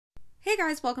Hey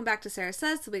guys, welcome back to Sarah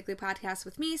Says, the weekly podcast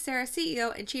with me, Sarah,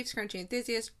 CEO and Chief Scrunchy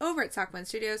Enthusiast over at Sockman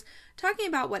Studios, talking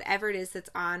about whatever it is that's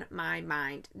on my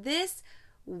mind. This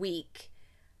week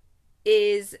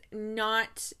is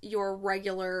not your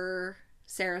regular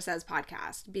Sarah Says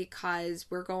podcast because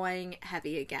we're going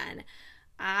heavy again.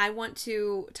 I want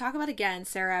to talk about again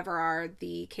Sarah Everard,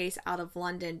 the case out of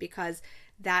London, because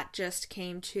that just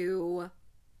came to,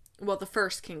 well, the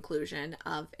first conclusion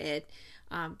of it,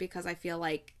 because I feel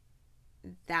like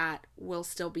that will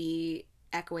still be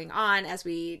echoing on as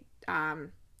we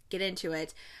get into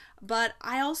it. But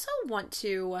I also want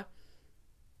to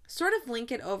sort of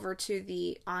link it over to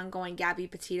the ongoing Gabby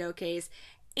Petito case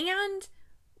and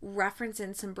reference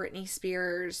in some Britney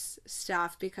Spears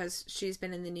stuff because she's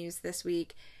been in the news this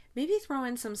week. Maybe throw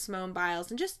in some Simone Biles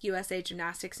and just USA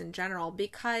Gymnastics in general,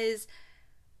 because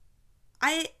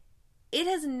it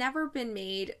has never been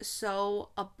made so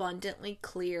abundantly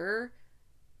clear,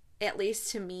 at least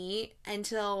to me,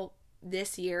 until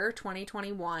this year,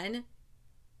 2021,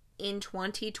 in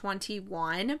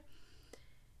 2021,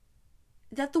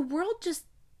 that the world just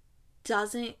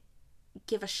doesn't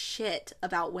give a shit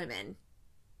about women.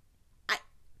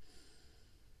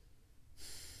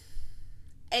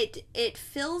 It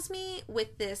fills me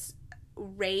with this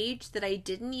rage that I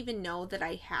didn't even know that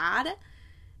I had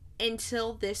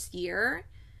until this year.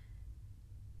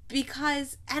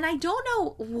 Because, and I don't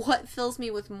know what fills me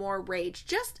with more rage,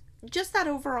 just that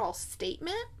overall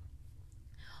statement,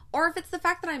 or if it's the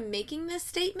fact that I'm making this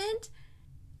statement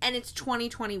and it's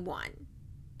 2021.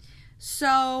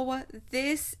 So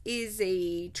this is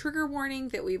a trigger warning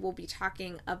that we will be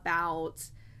talking about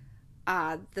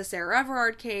the Sarah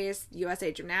Everard case,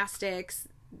 USA Gymnastics,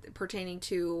 pertaining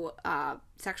to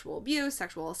sexual abuse,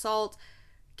 sexual assault,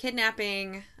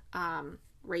 kidnapping,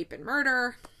 rape and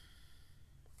murder.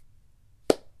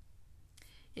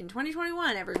 In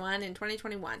 2021, everyone, in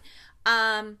 2021.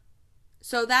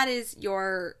 So that is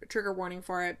your trigger warning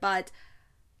for it, but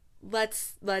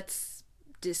let's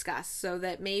discuss so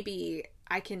that maybe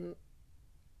I can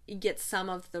get some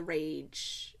of the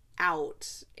rage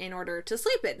out in order to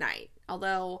sleep at night.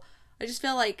 Although I just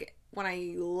feel like when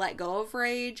I let go of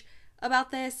rage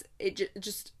about this, it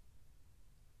just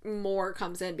more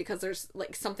comes in because there's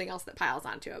like something else that piles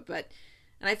onto it.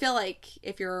 And I feel like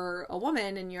if you're a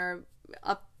woman and you're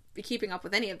keeping up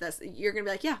with any of this, you're gonna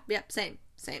be like, yeah, same.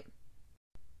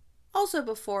 Also,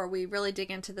 before we really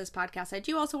dig into this podcast, I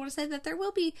do also want to say that there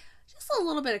will be just a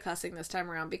little bit of cussing this time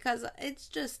around, because it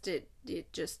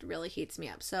just really heats me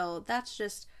up. So that's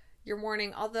just your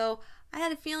warning. Although I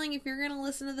had a feeling if you're gonna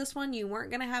listen to this one, you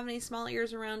weren't gonna have any small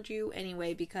ears around you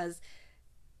anyway, because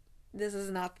this is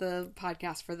not the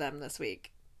podcast for them this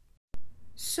week.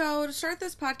 So to start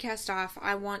this podcast off,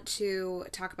 I want to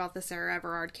talk about the Sarah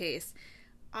Everard case.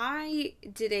 I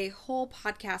did a whole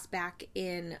podcast back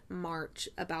in March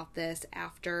about this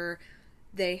after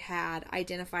they had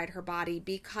identified her body,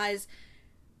 because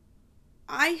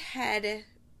I had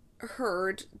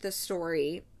heard the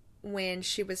story when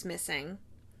she was missing,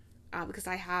 because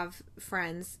I have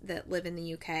friends that live in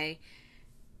the UK.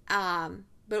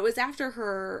 But it was after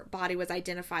her body was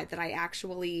identified that I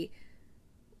actually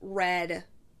read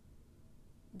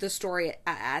the story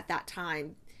at that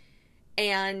time,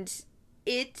 and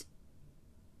it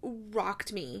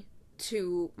rocked me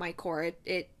to my core.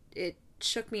 It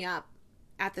shook me up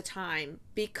at the time,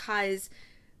 because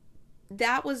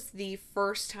that was the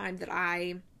first time that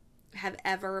I have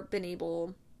ever been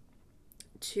able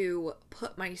to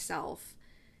put myself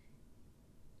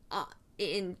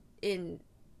into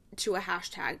a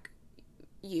hashtag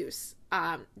use.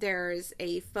 There's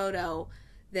a photo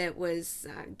that was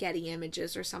Getty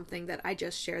Images or something that I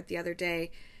just shared the other day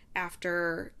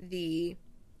after the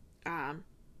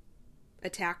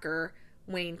attacker,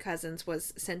 Wayne Couzens,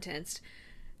 was sentenced,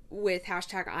 with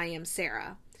hashtag I am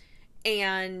Sarah.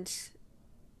 And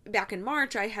back in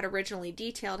March, I had originally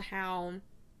detailed how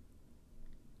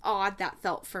odd that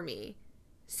felt for me,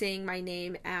 seeing my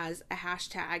name as a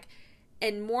hashtag.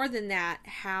 And more than that,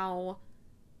 how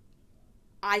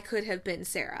I could have been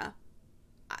Sarah.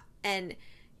 And,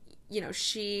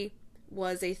 she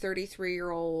was a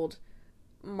 33-year-old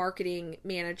marketing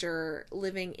manager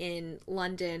living in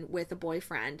London with a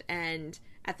boyfriend. And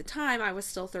at the time, I was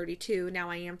still 32. Now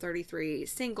I am 33,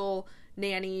 single,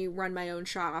 nanny, run my own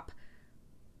shop.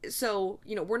 So,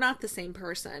 we're not the same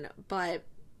person, but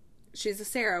she's a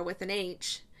Sarah with an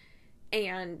H.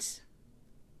 And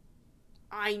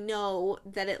I know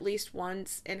that at least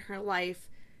once in her life,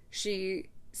 she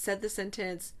said the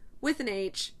sentence with an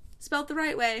H, spelled the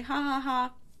right way, ha ha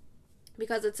ha,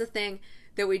 because it's a thing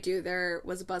that we do. There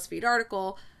was a BuzzFeed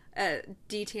article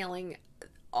detailing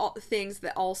all things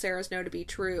that all Sarahs know to be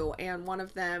true, and one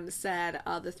of them said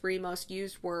the 3 most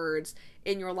used words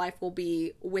in your life will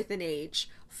be with an H,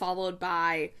 followed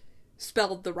by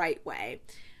spelled the right way.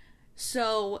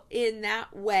 So in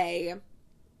that way,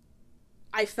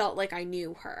 I felt like I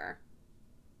knew her.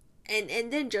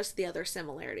 And then just the other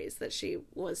similarities, that she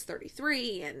was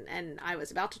 33 and I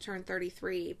was about to turn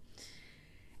 33.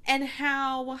 And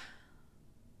how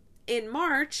in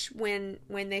March, when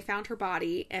they found her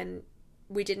body and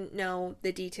we didn't know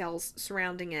the details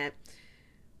surrounding it,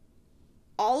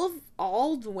 all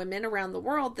the women around the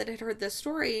world that had heard this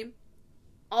story,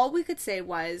 all we could say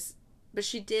was, but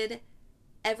she did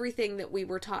everything that we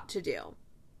were taught to do.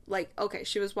 Like, okay,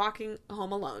 she was walking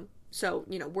home alone. So,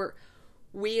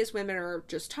 we as women are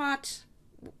just taught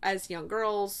as young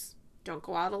girls, don't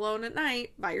go out alone at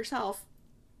night by yourself.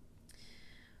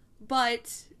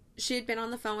 But she had been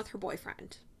on the phone with her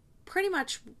boyfriend pretty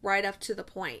much right up to the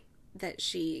point that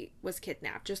she was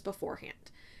kidnapped, just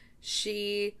beforehand.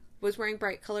 She was wearing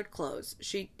bright colored clothes.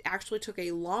 She actually took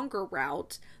a longer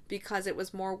route because it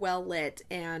was more well lit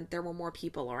and there were more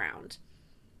people around.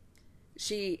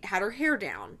 She had her hair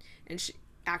down and she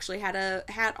actually had a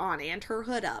hat on and her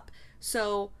hood up.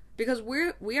 So, because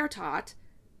we are taught,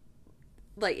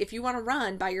 like, if you want to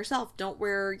run by yourself, don't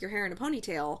wear your hair in a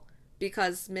ponytail,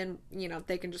 because men,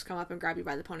 they can just come up and grab you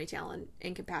by the ponytail and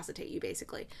incapacitate you,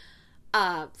 basically.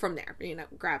 From there,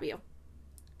 grab you.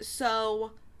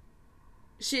 So,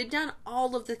 she had done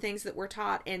all of the things that we're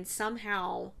taught, and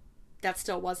somehow that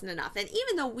still wasn't enough. And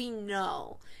even though we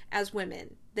know, as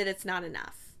women, that it's not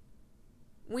enough,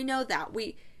 we know that.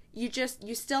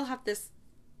 You still have this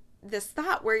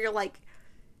thought where you're like,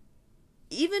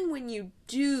 even when you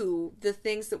do the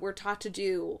things that we're taught to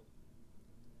do,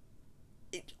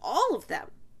 all of them,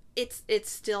 it's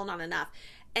still not enough.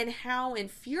 And how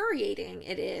infuriating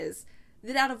it is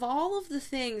that out of all of the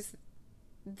things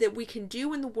that we can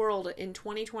do in the world in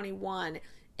 2021,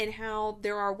 and how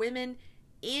there are women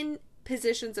in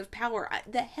positions of power,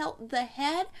 the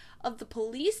head of the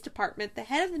police department, the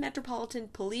head of the Metropolitan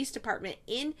Police Department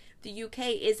in the UK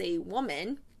is a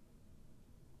woman.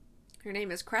 Her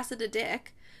name is Cressida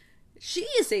Dick. She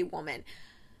is a woman.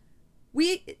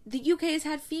 The UK has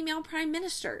had female prime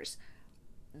ministers.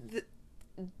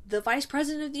 The vice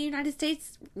president of the United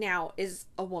States now is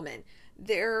a woman.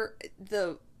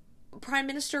 The prime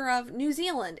minister of New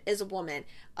Zealand is a woman.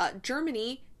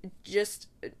 Germany, just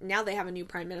now they have a new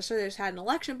prime minister. They just had an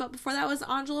election, but before that was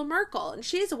Angela Merkel, and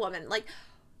she's a woman. Like,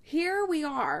 here we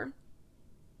are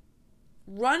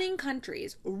running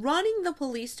countries, running the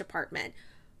police department,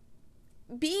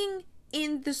 being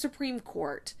in the Supreme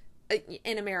Court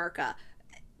in America,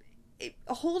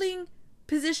 holding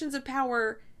positions of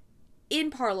power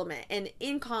in Parliament and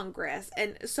in Congress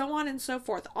and so on and so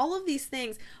forth. All of these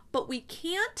things, but we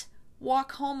can't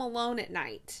walk home alone at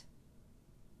night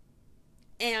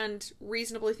and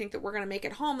reasonably think that we're going to make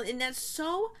it home. And that's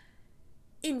so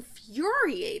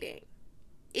infuriating.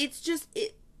 It's just,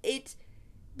 it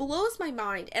blows my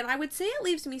mind. And I would say it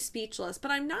leaves me speechless,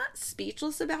 but I'm not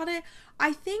speechless about it.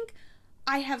 I think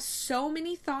I have so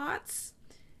many thoughts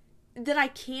that I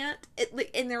can't,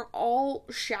 and they're all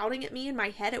shouting at me in my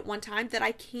head at one time, that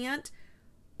I can't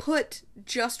put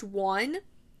just one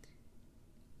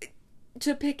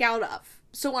to pick out of.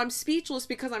 So I'm speechless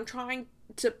because I'm trying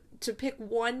to pick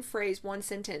one phrase, one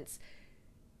sentence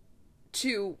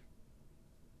to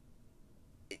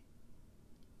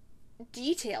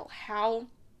detail how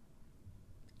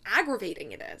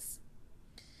aggravating it is.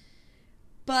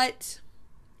 But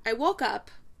I woke up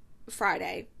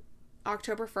Friday,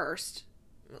 October 1st,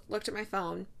 looked at my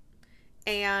phone,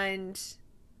 and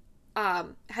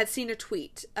had seen a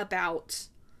tweet about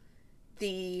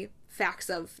the facts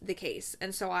of the case.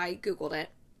 And so I Googled it,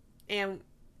 and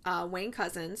Wayne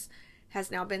Couzens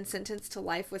has now been sentenced to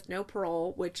life with no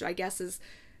parole, which I guess is,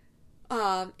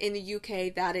 in the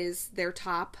UK, that is their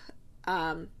top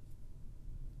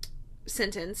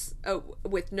sentence,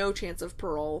 with no chance of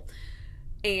parole,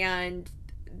 and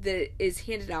that is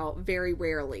handed out very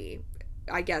rarely.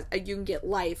 I guess you can get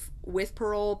life with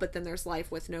parole, but then there's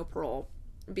life with no parole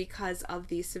because of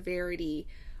the severity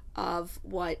of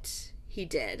what he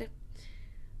did.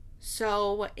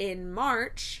 So in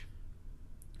March,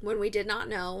 when we did not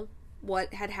know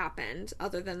what had happened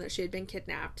other than that she had been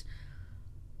kidnapped,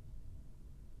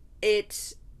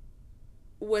 it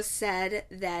was said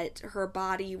that her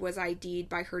body was ID'd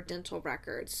by her dental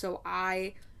records. So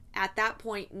I, at that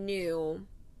point, knew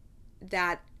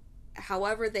that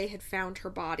however they had found her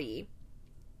body,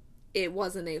 it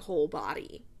wasn't a whole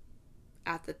body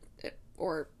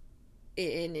or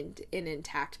an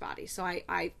intact body. So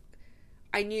I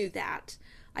knew that.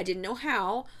 I didn't know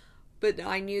how, but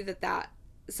I knew that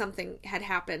something had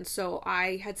happened. So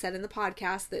I had said in the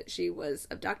podcast that she was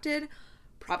abducted,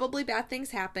 probably bad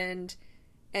things happened,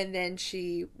 and then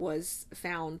she was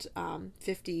found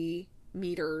 50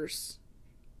 meters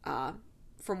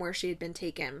from where she had been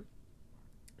taken.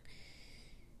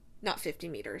 Not 50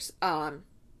 meters,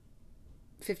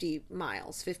 50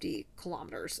 miles, 50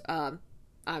 kilometers. I'm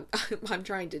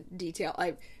trying to detail,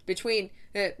 between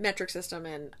the metric system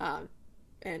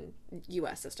and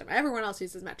US system. Everyone else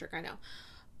uses metric, I know.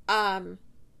 I'm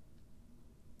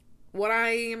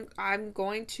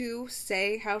going to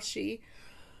say how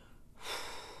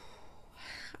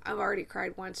I've already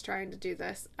cried once trying to do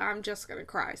this. I'm just going to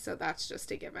cry, so that's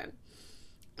just a given.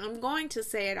 I'm going to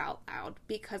say it out loud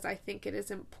because I think it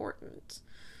is important.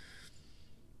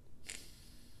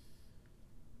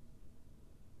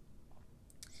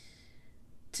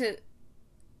 To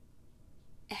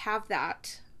have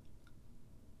that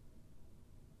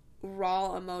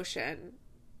raw emotion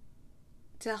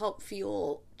to help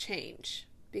fuel change,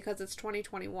 because it's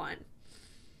 2021,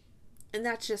 and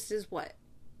that just is what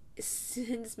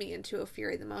sends me into a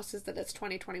fury the most, is that it's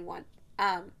 2021.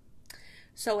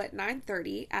 So at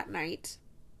 9:30 at night,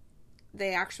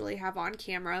 they actually have on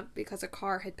camera, because a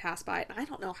car had passed by, and I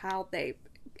don't know how they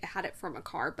had it from a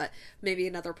car, but maybe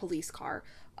another police car.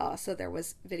 So there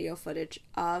was video footage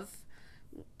of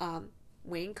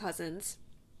Wayne Couzens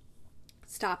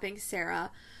stopping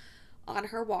Sarah on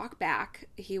her walk back.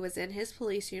 He was in his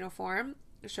police uniform,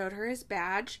 showed her his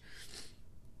badge,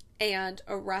 and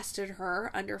arrested her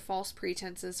under false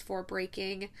pretenses for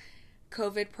breaking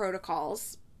COVID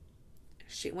protocols.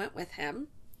 She went with him.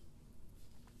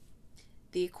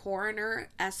 The coroner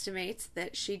estimates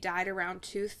that she died around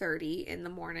 2:30 in the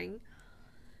morning.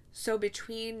 So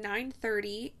between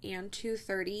 9:30 and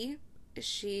 2:30,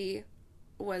 she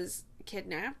was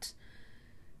kidnapped,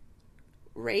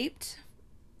 raped,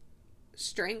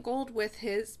 strangled with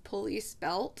his police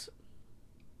belt,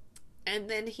 and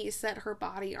then he set her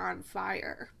body on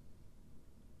fire.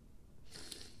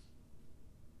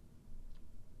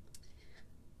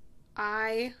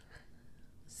 I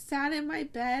sat in my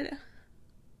bed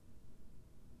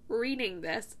reading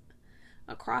this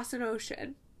across an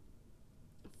ocean.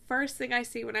 First thing I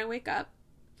see when I wake up,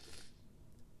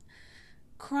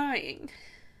 crying.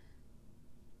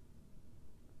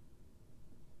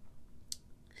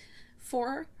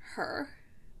 For her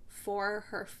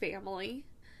family,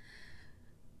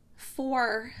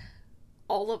 for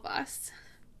all of us,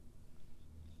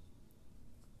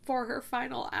 for her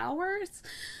final hours.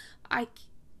 I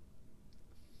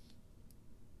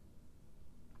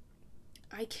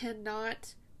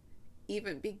cannot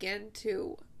even begin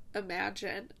to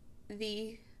imagine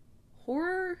the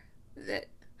horror that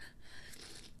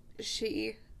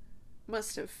she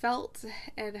must have felt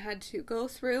and had to go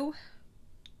through,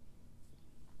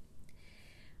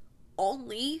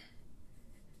 only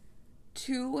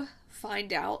to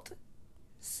find out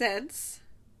since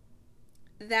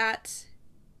that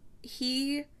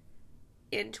he,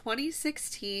 in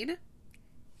 2016,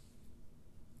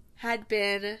 had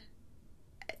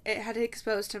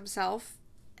exposed himself,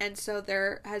 and so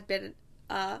there had been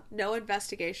no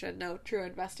true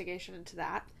investigation into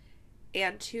that.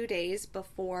 And 2 days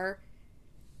before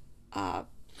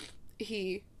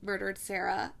he murdered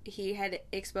Sarah, he had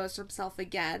exposed himself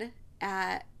again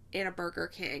in a Burger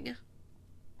King.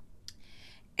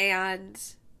 And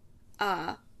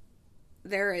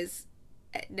there is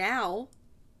now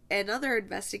another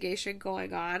investigation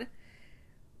going on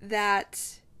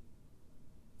that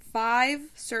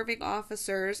 5 serving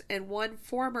officers and 1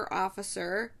 former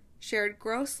officer shared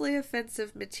grossly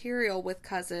offensive material with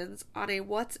Couzens on a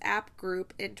WhatsApp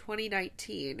group in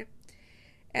 2019.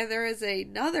 And there is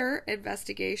another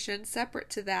investigation separate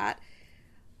to that,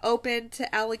 open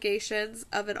to allegations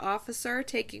of an officer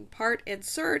taking part in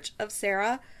search of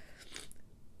Sarah,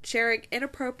 sharing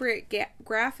inappropriate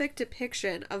graphic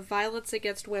depiction of violence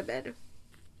against women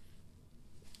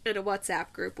in a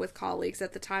WhatsApp group with colleagues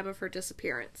at the time of her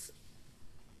disappearance.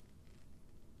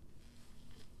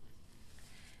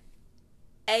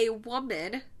 A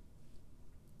woman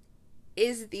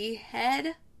is the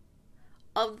head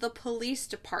of the police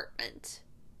department.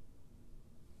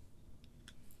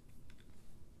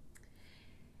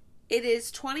 It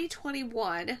is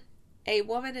 2021. A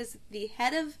woman is the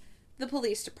head of the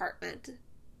police department.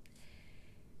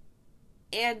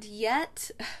 And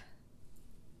yet,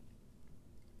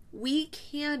 we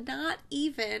cannot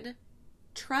even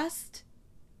trust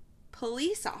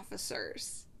police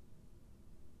officers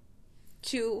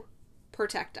to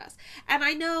protect us. And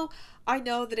I know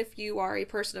that if you are a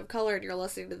person of color and you're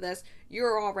listening to this,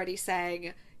 you're already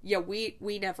saying, yeah,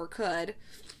 we never could.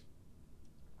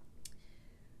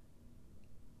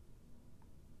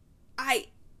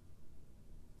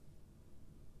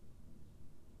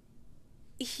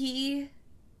 He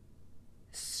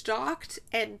stalked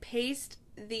and paced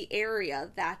the area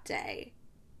that day,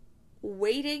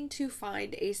 waiting to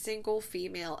find a single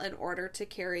female in order to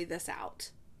carry this out.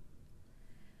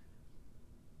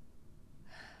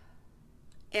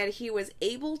 And he was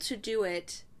able to do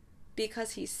it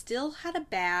because he still had a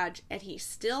badge, and he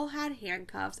still had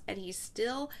handcuffs, and he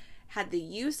still had the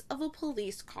use of a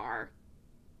police car,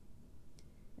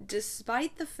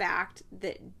 despite the fact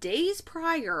that days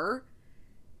prior,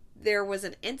 there was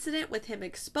an incident with him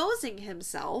exposing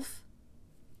himself,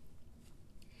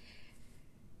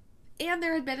 and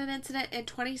there had been an incident in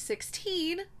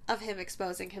 2016 of him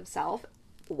exposing himself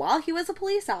while he was a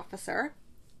police officer,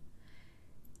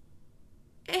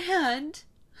 and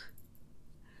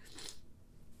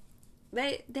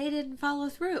they didn't follow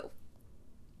through.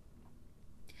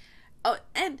 Oh,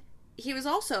 and he was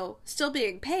also still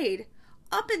being paid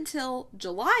up until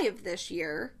July of this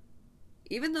year.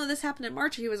 Even though this happened in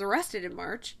March, he was arrested in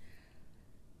March.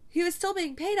 He was still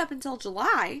being paid up until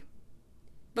July,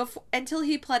 until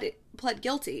he pled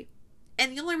guilty.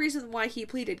 And the only reason why he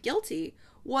pleaded guilty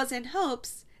was in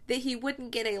hopes that he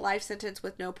wouldn't get a life sentence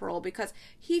with no parole, because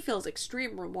he feels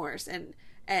extreme remorse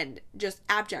and just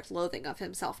abject loathing of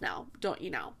himself now, don't you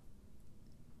know?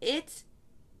 It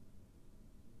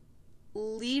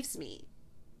leaves me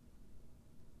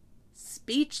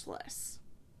speechless.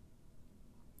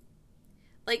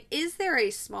 Like, is there a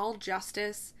small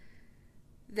justice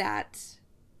that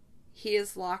he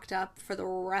is locked up for the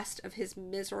rest of his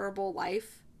miserable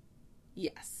life?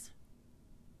 Yes.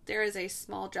 There is a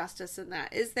small justice in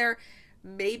that. Is there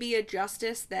maybe a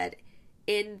justice that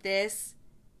in this,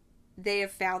 they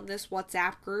have found this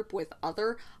WhatsApp group with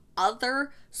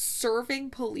other serving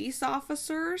police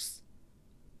officers?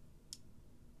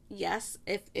 Yes,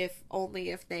 if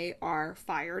only if they are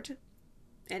fired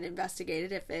and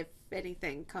investigated, if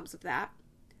anything comes of that.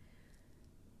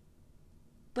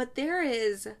 But there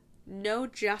is no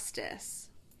justice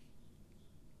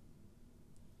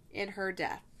in her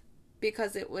death,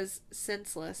 because it was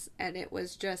senseless, and it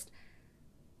was just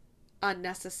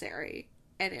unnecessary,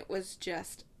 and it was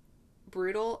just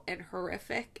brutal and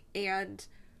horrific, and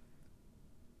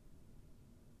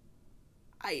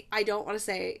I don't want to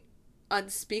say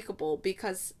unspeakable,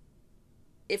 because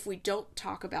if we don't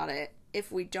talk about it,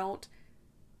 if we don't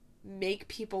make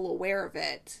people aware of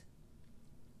it,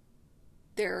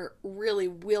 there really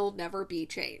will never be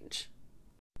change.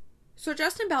 So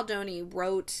Justin Baldoni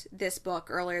wrote this book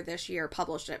earlier this year,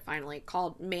 published it finally,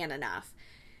 called Man Enough.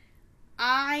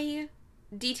 I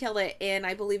detailed it in,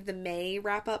 I believe, the May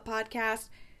wrap-up podcast,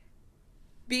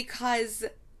 because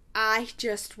I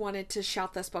just wanted to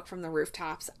shout this book from the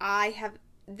rooftops.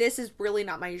 This is really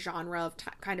not my genre of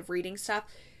kind of reading stuff,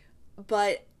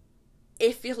 but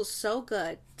it feels so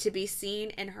good to be seen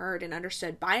and heard and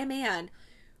understood by a man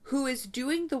who is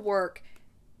doing the work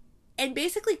and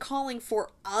basically calling for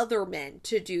other men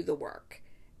to do the work.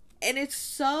 And it's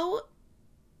so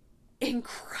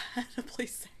incredibly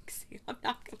sexy. I'm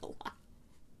not gonna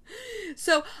lie.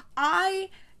 So I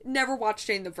never watched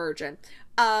Jane the Virgin.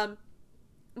 But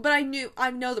I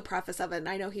know the preface of it, and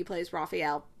I know he plays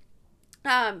Raphael.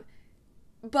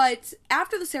 But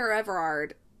after the Sarah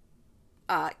Everard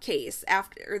case,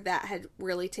 after that had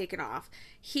really taken off,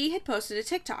 he had posted a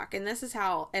TikTok, and this is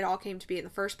how it all came to be in the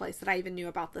first place, that I even knew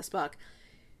about this book,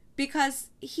 because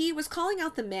he was calling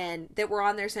out the men that were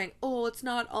on there saying, oh, it's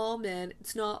not all men,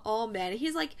 it's not all men.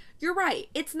 He's like, you're right,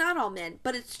 it's not all men,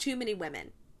 but it's too many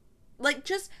women. Like,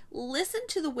 just listen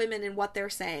to the women and what they're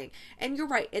saying, and you're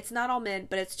right, it's not all men,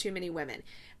 but it's too many women.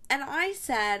 And I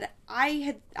said,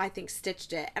 I think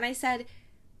stitched it, and I said,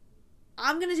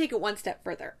 I'm gonna take it one step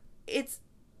further. It's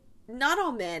not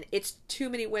all men, it's too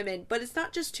many women, but it's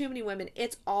not just too many women,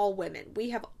 it's all women.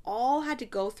 We have all had to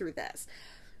go through this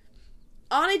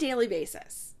on a daily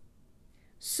basis.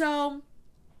 So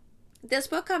this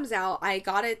book comes out. I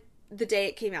got it the day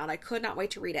it came out. I could not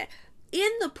wait to read it. In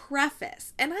the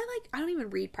preface, and I don't even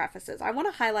read prefaces. I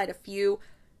want to highlight a few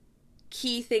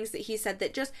key things that he said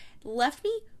that just left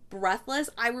me breathless.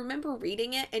 I remember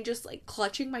reading it and just like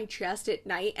clutching my chest at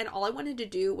night, and all I wanted to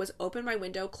do was open my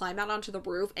window, climb out onto the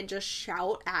roof, and just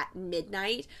shout at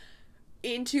midnight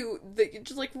into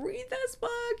just like, read this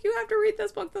book, you have to read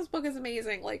this book is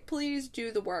amazing, like, please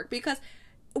do the work. Because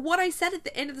what I said at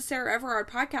the end of the Sarah Everard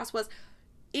podcast was,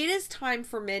 it is time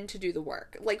for men to do the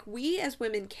work. Like, we as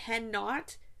women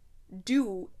cannot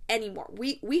do anymore.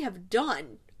 We have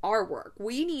done our work.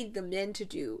 We need the men to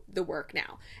do the work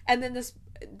now. And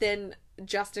then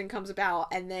Justin comes about,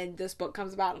 and then this book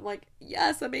comes about. I'm like,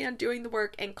 yes, a man doing the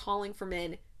work and calling for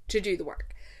men to do the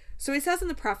work. So he says in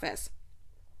the preface,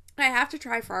 I have to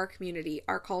try for our community,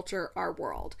 our culture, our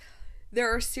world.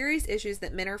 There are serious issues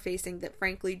that men are facing that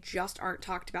frankly just aren't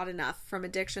talked about enough, from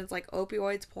addictions like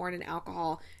opioids, porn, and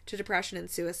alcohol to depression and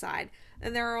suicide.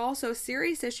 And there are also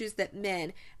serious issues that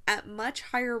men, at much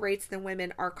higher rates than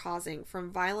women, are causing,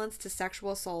 from violence to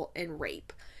sexual assault and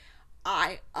rape.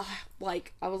 I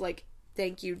was like,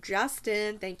 thank you,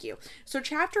 Justin. Thank you. So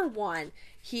chapter 1,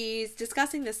 he's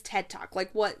discussing this TED Talk, like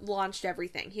what launched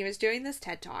everything. He was doing this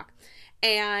TED Talk,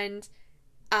 and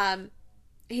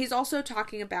he's also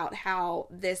talking about how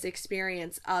this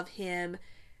experience of him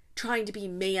trying to be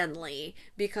manly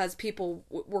because people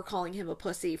were calling him a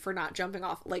pussy for not jumping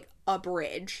off like a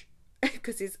bridge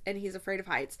because he's afraid of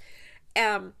heights,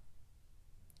 and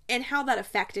how that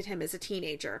affected him as a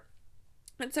teenager.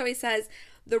 And so he says,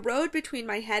 the road between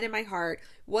my head and my heart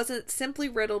wasn't simply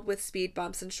riddled with speed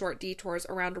bumps and short detours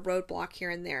around a roadblock here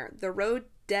and there. The road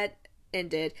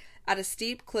dead-ended at a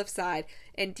steep cliffside,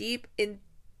 and deep in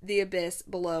the abyss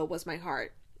below was my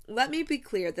heart. Let me be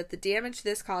clear that the damage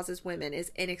this causes women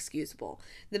is inexcusable.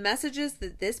 The messages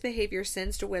that this behavior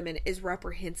sends to women is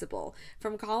reprehensible.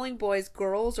 From calling boys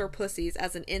girls or pussies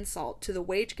as an insult, to the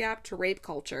wage gap, to rape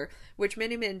culture, which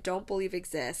many men don't believe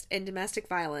exists, and domestic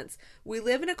violence, we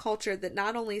live in a culture that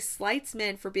not only slights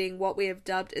men for being what we have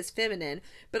dubbed as feminine,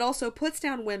 but also puts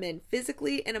down women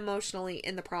physically and emotionally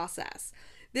in the process.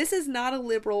 This is not a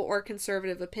liberal or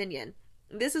conservative opinion.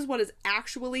 This is what is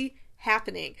actually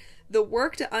happening. The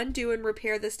work to undo and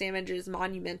repair this damage is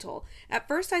monumental. At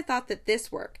first I thought that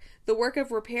this work, the work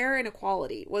of repair and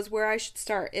equality, was where I should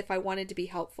start if I wanted to be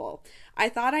helpful. I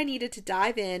thought I needed to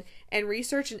dive in and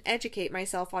research and educate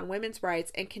myself on women's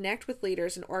rights and connect with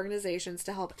leaders and organizations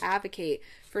to help advocate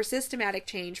for systematic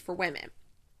change for women.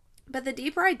 But the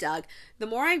deeper I dug, the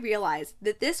more I realized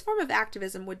that this form of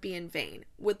activism would be in vain,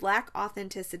 would lack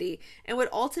authenticity, and would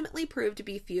ultimately prove to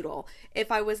be futile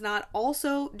if I was not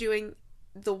also doing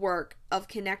the work of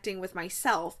connecting with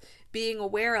myself, being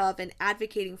aware of and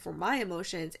advocating for my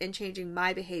emotions and changing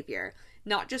my behavior.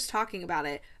 Not just talking about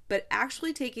it, but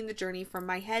actually taking the journey from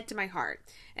my head to my heart.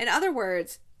 In other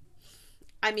words,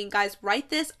 guys, write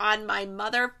this on my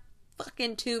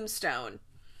motherfucking tombstone.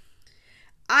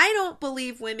 I don't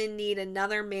believe women need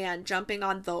another man jumping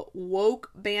on the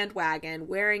woke bandwagon,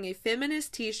 wearing a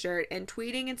feminist t-shirt and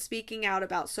tweeting and speaking out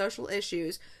about social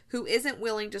issues, who isn't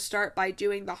willing to start by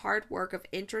doing the hard work of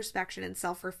introspection and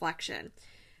self-reflection.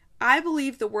 I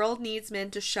believe the world needs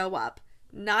men to show up,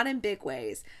 not in big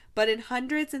ways, but in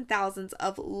hundreds and thousands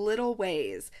of little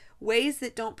ways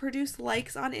that don't produce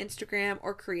likes on Instagram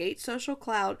or create social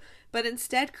clout, but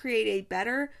instead create a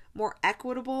better, more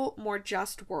equitable, more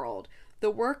just world. The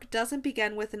work doesn't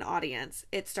begin with an audience.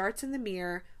 It starts in the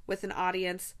mirror with an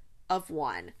audience of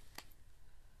one.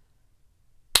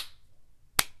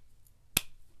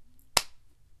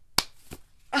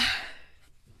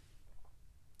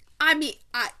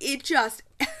 It just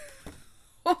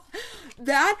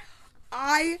that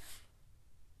I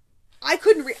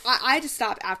couldn't read. I had to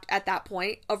stop at that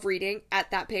point of reading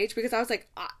at that page, because I was like,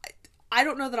 I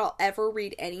don't know that I'll ever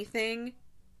read anything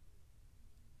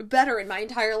better in my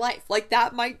entire life. Like,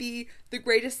 that might be the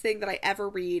greatest thing that I ever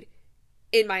read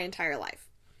in my entire life.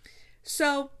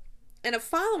 So in a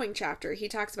following chapter, he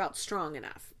talks about strong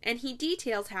enough, and he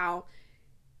details how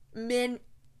men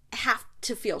have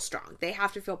to feel strong. They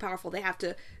have to feel powerful. They have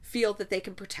to feel that they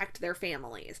can protect their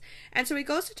families. And so he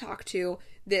goes to talk to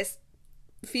this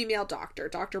female doctor,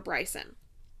 Dr. Bryson,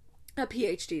 a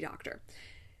PhD doctor.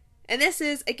 And this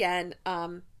is, again,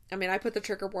 I put the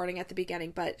trigger warning at the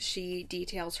beginning, but she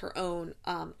details her own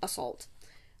assault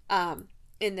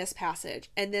in this passage.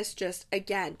 And this just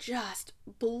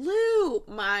blew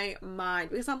my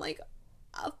mind, because I'm like,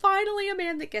 finally a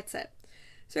man that gets it.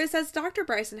 So it says, Dr.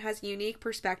 Bryson has a unique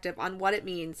perspective on what it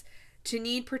means to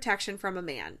need protection from a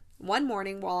man. One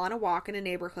morning, while on a walk in a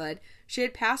neighborhood she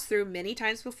had passed through many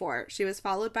times before, she was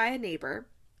followed by a neighbor,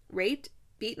 raped,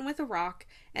 beaten with a rock,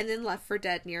 and then left for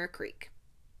dead near a creek.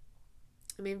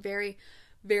 Very,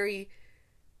 very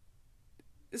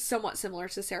somewhat similar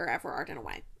to Sarah Everard in a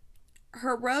way.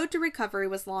 Her road to recovery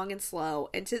was long and slow,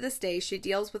 and to this day she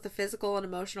deals with the physical and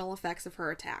emotional effects of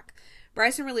her attack.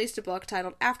 Bryson released a book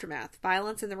titled Aftermath: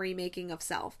 Violence and the Remaking of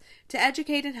Self, to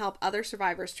educate and help other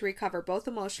survivors to recover both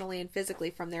emotionally and physically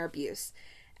from their abuse.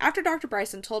 After Dr.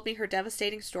 Bryson told me her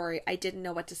devastating story, I didn't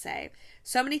know what to say.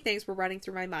 So many things were running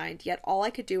through my mind, yet all I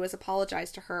could do was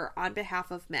apologize to her on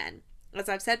behalf of men. As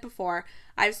I've said before,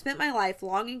 I've spent my life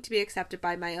longing to be accepted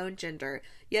by my own gender,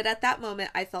 yet at that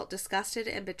moment I felt disgusted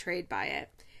and betrayed by it.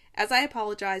 As I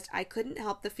apologized, I couldn't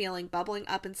help the feeling bubbling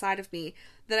up inside of me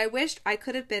that I wished I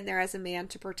could have been there as a man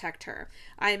to protect her.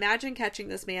 I imagined catching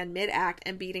this man mid-act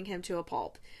and beating him to a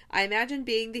pulp. I imagined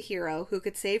being the hero who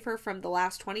could save her from the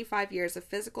last 25 years of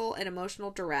physical and emotional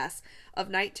duress, of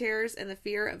night terrors, and the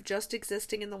fear of just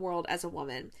existing in the world as a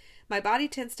woman. My body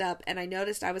tensed up, and I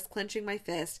noticed I was clenching my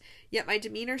fist, yet my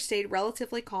demeanor stayed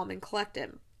relatively calm and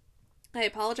collected. I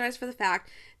apologized for the fact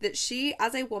that she,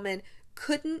 as a woman,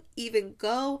 couldn't even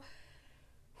go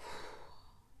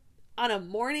on a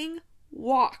morning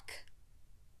walk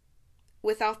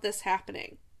without this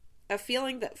happening. A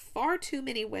feeling that far too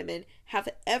many women have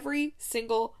every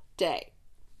single day.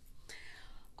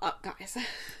 Guys.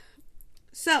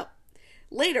 So,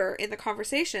 later in the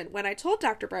conversation, when I told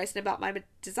Dr. Bryson about my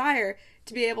desire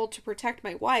to be able to protect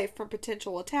my wife from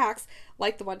potential attacks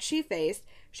like the one she faced,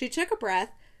 she took a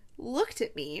breath, looked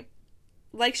at me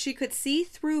like she could see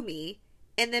through me,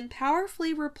 and then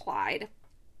powerfully replied,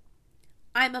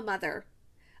 "I'm a mother.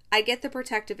 I get the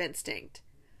protective instinct.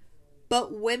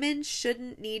 But women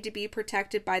shouldn't need to be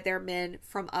protected by their men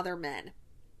from other men.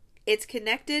 It's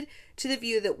connected to the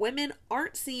view that women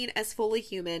aren't seen as fully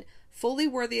human, fully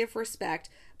worthy of respect,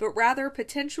 but rather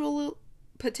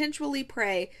potentially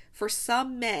prey for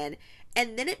some men,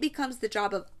 and then it becomes the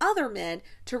job of other men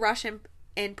to rush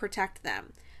and protect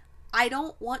them. I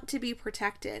don't want to be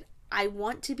protected. I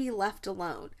want to be left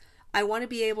alone. I want to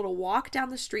be able to walk down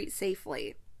the street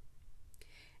safely."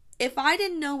 If I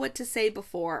didn't know what to say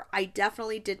before, I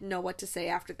definitely didn't know what to say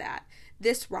after that.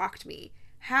 This rocked me.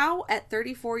 How, at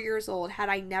 34 years old, had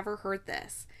I never heard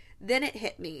this? Then it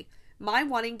hit me. My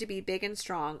wanting to be big and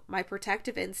strong, my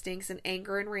protective instincts and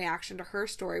anger in reaction to her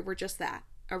story were just that,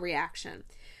 a reaction.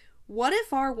 What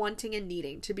if our wanting and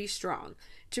needing to be strong,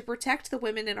 to protect the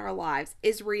women in our lives,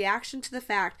 is reaction to the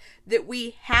fact that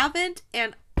we haven't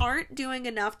and aren't doing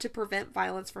enough to prevent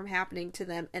violence from happening to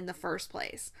them in the first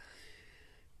place?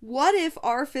 What if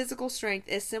our physical strength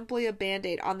is simply a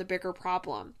band-aid on the bigger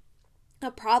problem?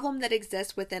 A problem that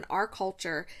exists within our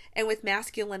culture and with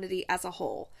masculinity as a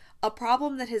whole. A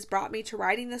problem that has brought me to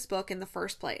writing this book in the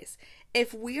first place.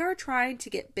 If we are trying to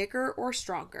get bigger or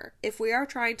stronger, if we are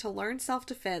trying to learn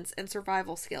self-defense and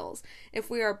survival skills,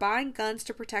 if we are buying guns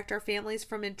to protect our families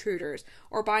from intruders,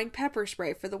 or buying pepper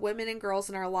spray for the women and girls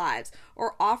in our lives,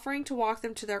 or offering to walk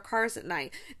them to their cars at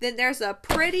night, then there's a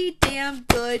pretty damn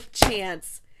good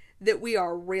chance that we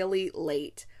are really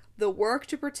late. The work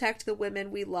to protect the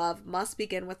women we love must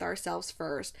begin with ourselves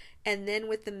first, and then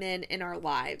with the men in our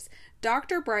lives.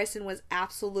 Dr. Bryson was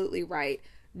absolutely right.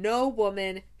 No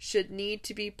woman should need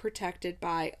to be protected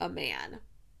by a man.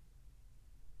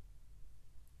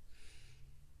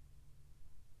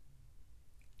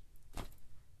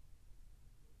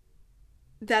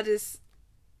 That is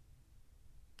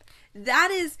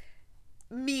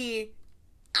me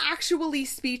actually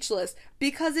speechless,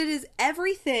 because it is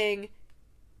everything.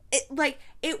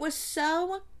 It was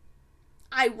so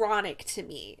ironic to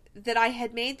me that I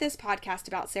had made this podcast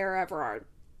about Sarah Everard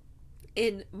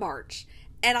in March,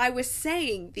 and I was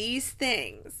saying these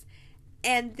things,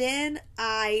 and then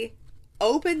I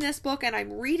open this book and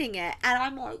I'm reading it, and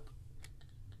I'm like,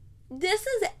 this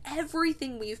is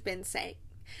everything we've been saying.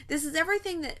 This is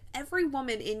everything that every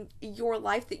woman in your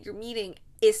life that you're meeting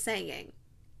is saying.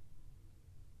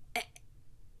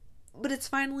 But it's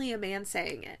finally a man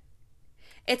saying it.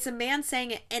 It's a man saying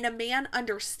it, and a man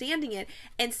understanding it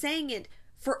and saying it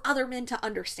for other men to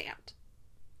understand.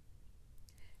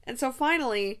 And so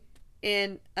finally,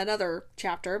 in another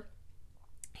chapter,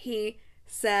 he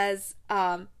says,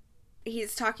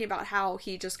 he's talking about how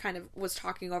he just kind of was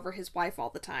talking over his wife all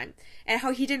the time, and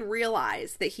how he didn't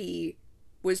realize that he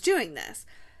was doing this.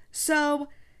 So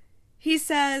he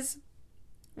says,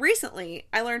 "Recently,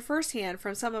 I learned firsthand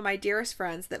from some of my dearest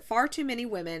friends that far too many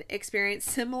women experience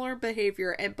similar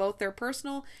behavior in both their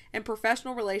personal and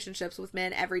professional relationships with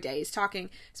men every day." He's talking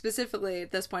specifically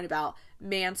at this point about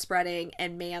manspreading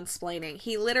and mansplaining.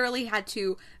 He literally had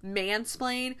to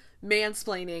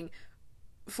mansplaining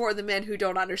for the men who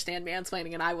don't understand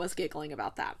mansplaining, and I was giggling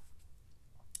about that.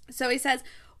 So he says,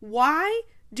 "Why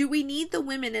do we need the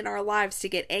women in our lives to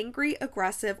get angry,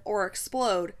 aggressive, or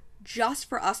explode just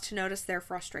for us to notice their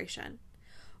frustration?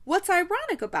 What's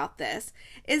ironic about this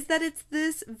is that it's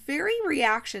this very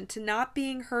reaction to not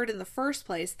being heard in the first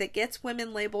place that gets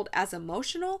women labeled as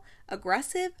emotional,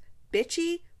 aggressive,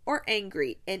 bitchy, or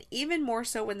angry, and even more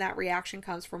so when that reaction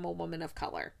comes from a woman of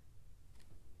color."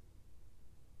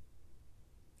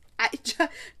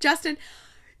 Justin,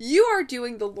 you are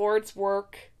doing the Lord's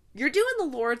work You're doing the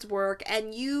Lord's work,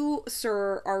 and you,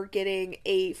 sir, are getting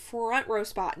a front row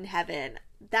spot in heaven.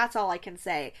 That's all I can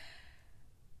say.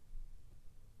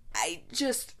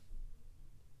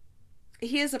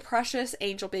 He is a precious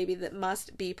angel baby that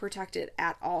must be protected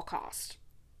at all cost.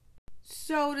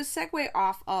 So to segue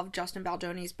off of Justin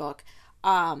Baldoni's book,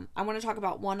 I want to talk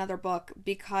about one other book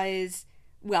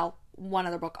one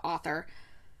other book author,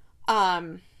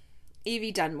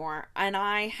 Evie Dunmore. And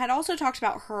I had also talked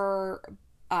about her,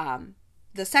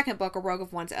 the second book, A Rogue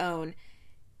of One's Own,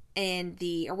 in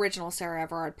the original Sarah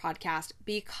Everard podcast,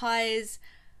 because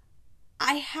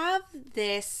I have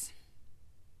this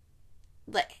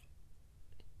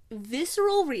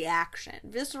visceral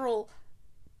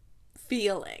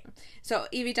feeling. So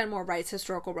Evie Dunmore writes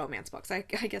historical romance books. I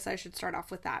guess I should start off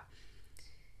with that.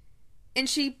 And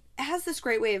she has this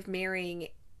great way of marrying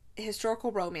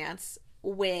historical romance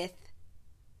with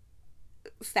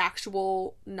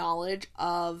factual knowledge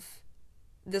of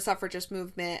the suffragist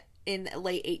movement in the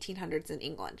late 1800s in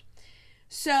England.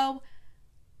 So,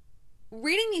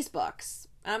 reading these books,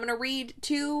 I'm going to read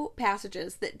 2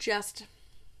 passages that just...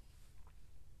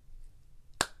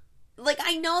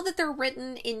 I know that they're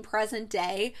written in present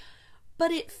day,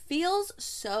 but it feels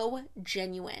so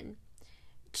genuine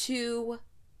to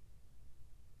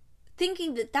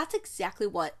thinking that that's exactly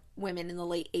what women in the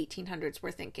late 1800s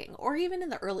were thinking, or even in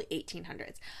the early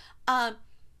 1800s.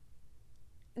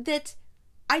 That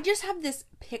I just have this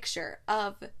picture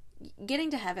of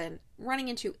getting to heaven, running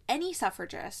into any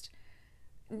suffragist.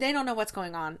 They don't know what's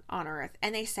going on Earth,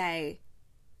 and they say,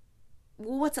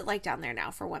 well, what's it like down there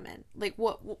now for women?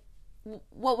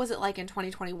 What was it like in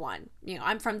 2021?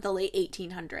 I'm from the late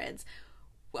 1800s.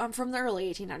 I'm from the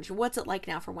early 1800s. What's it like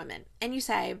now for women? And you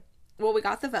say, well, we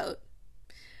got the vote.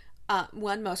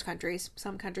 Most countries.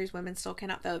 Some countries, women still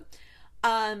cannot vote.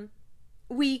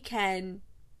 We can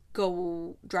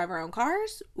go drive our own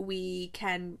cars. We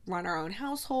can run our own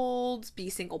households,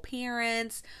 be single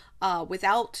parents,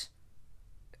 without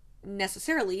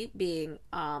necessarily being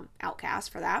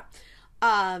outcast for that.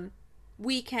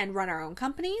 We can run our own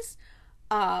companies,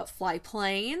 fly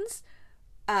planes,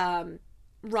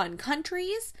 run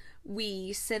countries.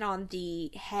 We sit on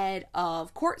the head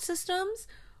of court systems.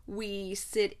 We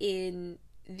sit in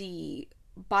the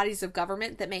bodies of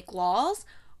government that make laws.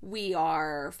 We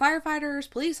are firefighters,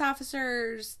 police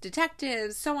officers,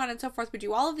 detectives, so on and so forth. We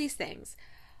do all of these things.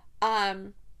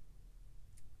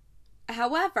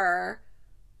 However,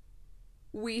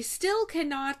 we still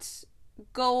cannot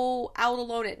go out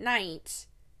alone at night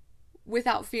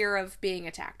without fear of being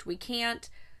attacked. We can't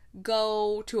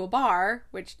go to a bar,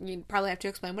 which you probably have to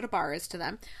explain what a bar is to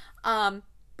them.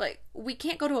 But we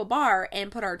can't go to a bar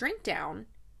and put our drink down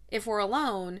if we're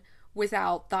alone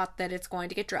without thought that it's going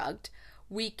to get drugged.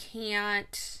 We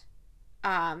can't,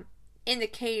 in the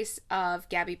case of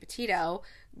Gabby Petito,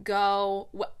 go,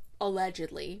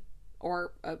 allegedly,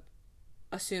 or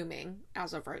assuming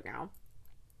as of right now,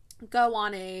 go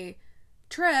on a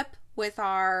trip with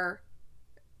our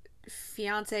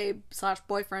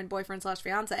fiance/boyfriend,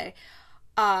 boyfriend/fiance,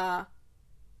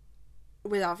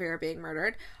 without fear of being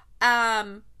murdered.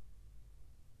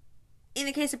 In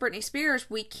the case of Britney Spears,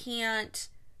 we can't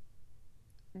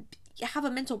have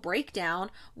a mental breakdown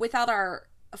without our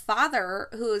father,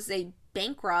 who is a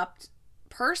bankrupt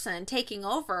person, taking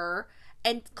over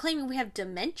and claiming we have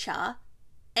dementia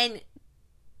and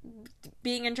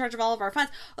being in charge of all of our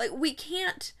funds. We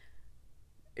can't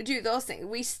do those things.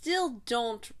 We still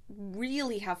don't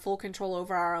really have full control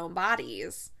over our own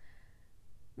bodies.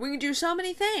 We can do so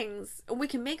many things. We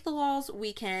can make the laws,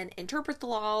 we can interpret the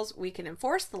laws, we can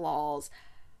enforce the laws,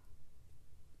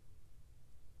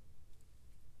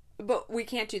 but we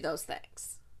can't do those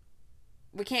things.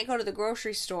 We can't go to the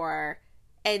grocery store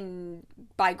and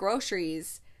buy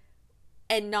groceries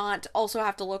and not also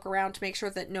have to look around to make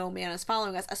sure that no man is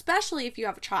following us, especially if you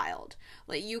have a child.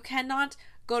 You cannot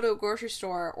go to a grocery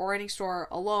store or any store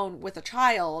alone with a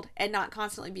child and not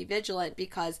constantly be vigilant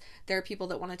because there are people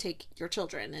that want to take your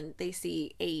children and they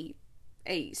see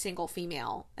a single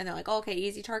female and they're like, oh, okay,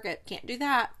 easy target, can't do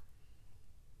that.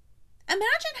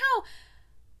 Imagine how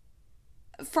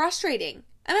frustrating,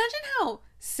 imagine how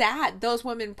sad those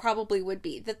women probably would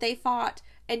be, that they fought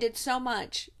and did so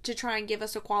much to try and give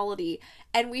us equality,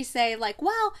 and we say,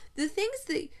 well, the things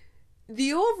that,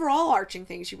 the overall arching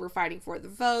things you were fighting for, the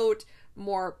vote,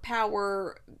 more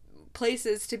power,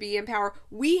 places to be in power,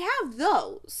 we have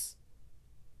those.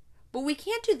 But we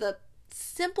can't do the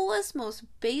simplest, most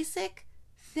basic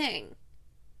thing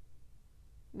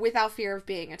without fear of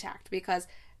being attacked, because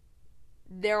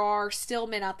there are still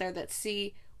men out there that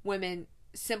see women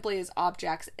simply as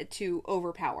objects to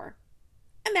overpower.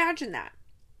 Imagine that.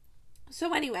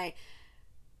 So anyway,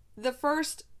 there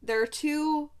are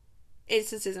two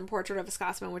instances in Portrait of a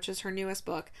Scotsman, which is her newest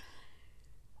book,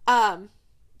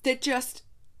 that just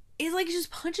is like, just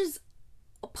punches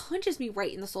me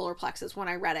right in the solar plexus when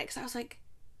I read it. Because I was like,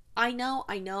 I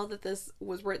know that this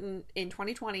was written in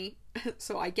 2020,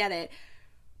 so I get it.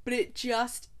 But it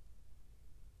just,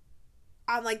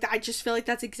 I'm like, I just feel like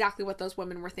that's exactly what those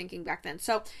women were thinking back then.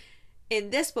 So in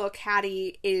this book,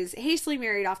 Hattie is hastily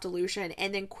married off to Lucian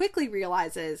and then quickly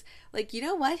realizes, like, you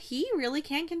know what? He really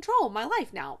can control my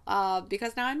life now,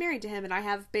 because now I'm married to him and I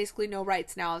have basically no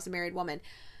rights now as a married woman.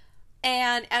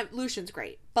 And Lucian's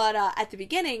great. But at the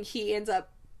beginning, he ends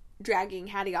up dragging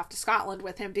Hattie off to Scotland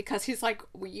with him because he's like,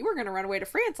 well, you were going to run away to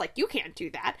France. Like, you can't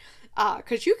do that.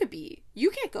 Because you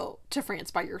can't go to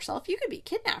France by yourself. You could be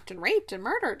kidnapped and raped and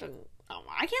murdered. And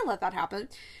I can't let that happen.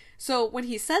 So when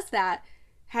he says that,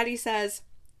 Hattie says,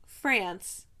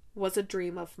 France was a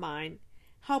dream of mine.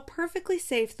 How perfectly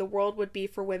safe the world would be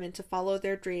for women to follow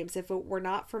their dreams if it were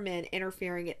not for men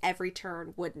interfering at every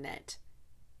turn, wouldn't it?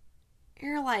 And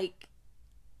you're like,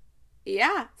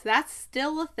 yeah, that's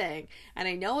still a thing. And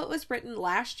I know it was written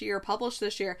last year, published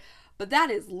this year, but that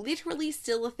is literally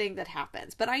still a thing that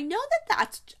happens. But I know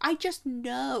I just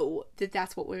know that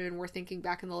that's what women were thinking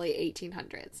back in the late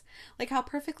 1800s. Like, how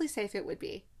perfectly safe it would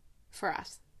be for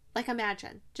us. Like,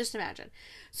 just imagine.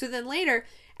 So then later,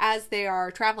 as they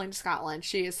are traveling to Scotland,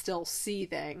 she is still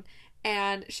seething.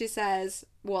 And she says,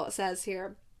 well, it says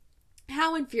here,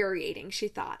 how infuriating, she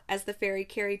thought, as the ferry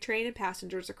carried train and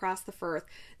passengers across the Firth,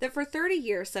 that for 30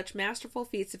 years such masterful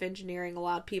feats of engineering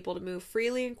allowed people to move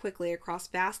freely and quickly across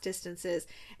vast distances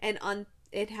and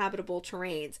uninhabitable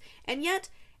terrains. And yet,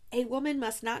 a woman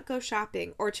must not go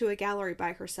shopping or to a gallery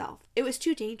by herself. It was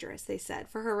too dangerous, they said,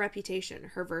 for her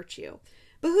reputation, her virtue.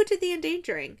 But who did the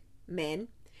endangering? Men.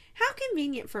 How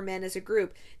convenient for men as a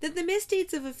group that the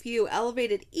misdeeds of a few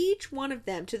elevated each one of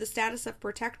them to the status of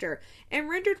protector and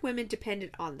rendered women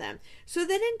dependent on them, so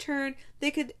that in turn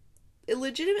they could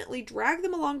illegitimately drag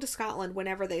them along to Scotland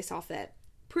whenever they saw fit.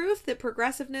 Proof that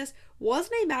progressiveness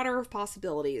wasn't a matter of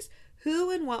possibilities.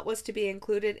 Who and what was to be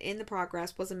included in the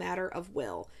progress was a matter of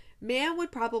will. Man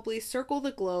would probably circle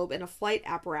the globe in a flight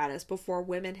apparatus before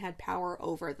women had power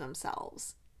over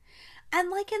themselves. And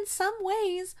like, in some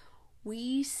ways,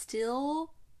 we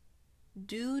still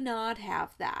do not have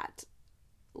that.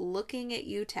 Looking at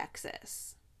you,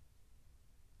 Texas.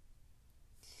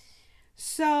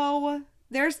 So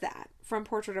there's that from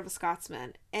Portrait of a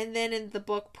Scotsman. And then in the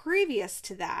book previous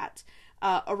to that,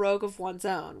 A Rogue of One's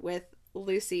Own, with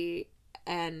Lucy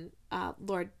and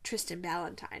Lord Tristan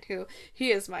Ballantyne, who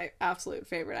he is my absolute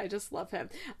favorite. I just love him.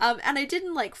 And I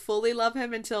didn't like fully love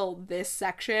him until this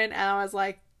section, and I was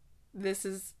like, this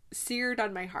is seared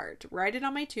on my heart. Write it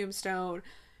on my tombstone.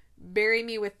 Bury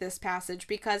me with this passage,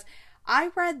 because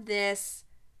I read this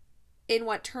in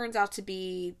what turns out to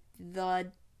be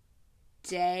the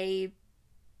day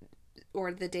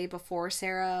before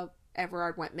Sarah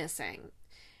Everard went missing.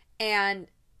 And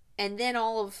then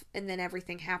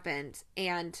everything happened.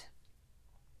 And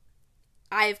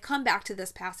I've come back to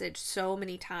this passage so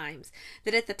many times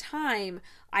that at the time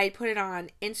I put it on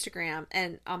Instagram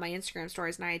and on my Instagram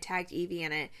stories, and I had tagged Evie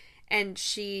in it, and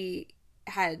she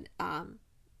had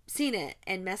seen it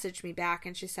and messaged me back,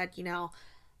 and she said, you know,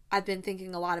 I've been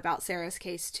thinking a lot about Sarah's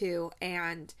case too,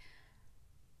 and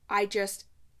I just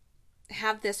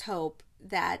have this hope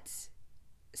that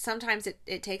sometimes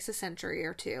it takes a century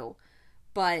or two,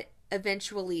 but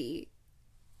eventually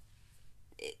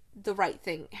the right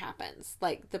thing happens.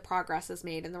 Like, the progress is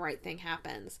made and the right thing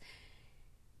happens.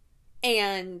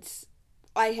 And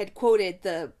I had quoted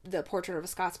the Portrait of a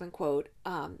Scotsman quote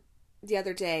the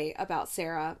other day about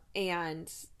Sarah,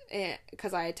 and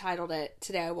because I had titled it,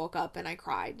 Today I Woke Up and I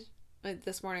Cried.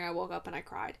 This morning I woke up and I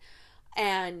cried.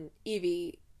 And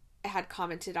Evie had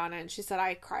commented on it, and she said,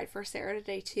 I cried for Sarah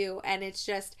today too. And it's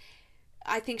just,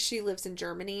 I think she lives in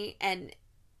Germany, and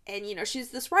you know,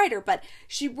 she's this writer, but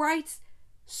she writes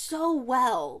so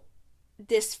well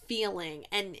this feeling,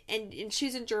 and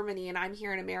she's in Germany and I'm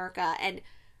here in America, and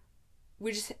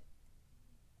we just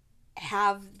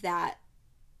have that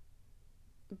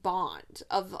bond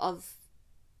of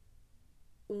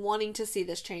wanting to see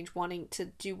this change, wanting to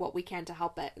do what we can to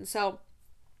help it. And so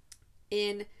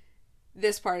in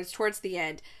this part, it's towards the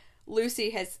end, Lucy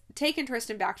has taken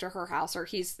Tristan back to her house, or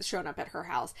he's shown up at her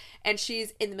house, and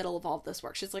she's in the middle of all of this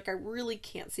work. She's like, I really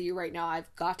can't see you right now.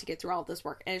 I've got to get through all of this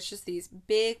work. And it's just these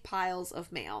big piles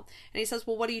of mail. And he says,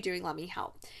 well, what are you doing? Let me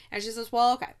help. And she says,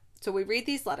 well, okay. So we read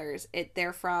these letters.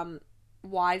 They're from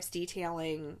wives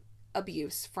detailing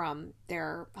abuse from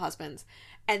their husbands.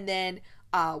 And then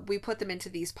we put them into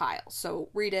these piles. So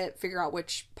read it, figure out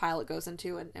which pile it goes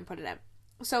into, and put it in.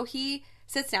 So he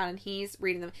sits down and he's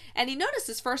reading them. And he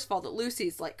notices, first of all, that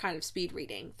Lucy's like kind of speed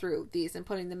reading through these and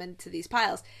putting them into these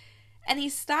piles. And he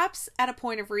stops at a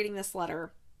point of reading this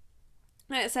letter.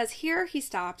 And it says, here he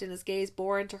stopped and his gaze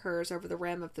bore into hers over the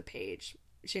rim of the page.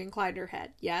 She inclined her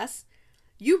head. Yes?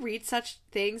 You read such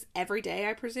things every day,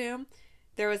 I presume?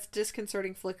 There was a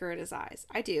disconcerting flicker in his eyes.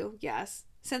 I do, yes.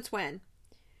 Since when?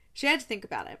 She had to think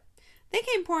about it. They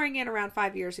came pouring in around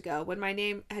 5 years ago, when my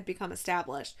name had become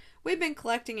established. We've been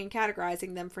collecting and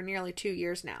categorizing them for nearly 2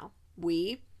 years now.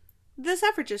 We? The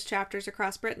suffragist chapters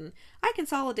across Britain. I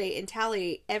consolidate and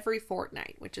tally every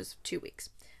fortnight, which is 2 weeks.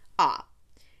 Ah.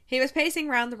 He was pacing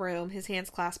round the room, his hands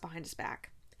clasped behind his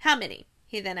back. How many?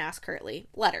 He then asked curtly.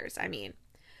 Letters, I mean.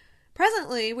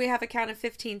 Presently, we have a count of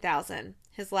 15,000.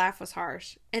 His laugh was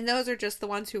harsh. And those are just the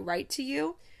ones who write to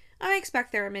you? I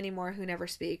expect there are many more who never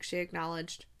speak, she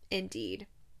acknowledged. Indeed.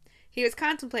 He was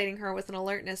contemplating her with an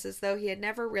alertness as though he had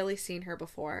never really seen her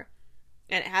before.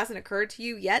 And it hasn't occurred to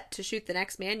you yet to shoot the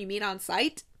next man you meet on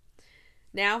sight?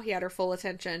 Now he had her full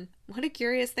attention. What a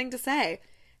curious thing to say.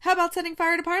 How about setting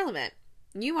fire to Parliament?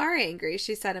 You are angry,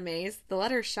 she said, amazed. The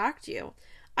letter shocked you.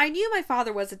 I knew my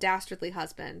father was a dastardly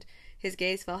husband. His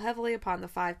gaze fell heavily upon the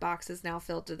 5 boxes now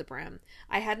filled to the brim.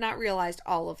 I had not realized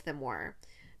all of them were.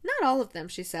 Not all of them,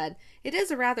 she said. It is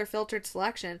a rather filtered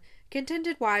selection.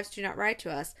 Contented wives do not write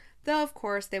to us, though of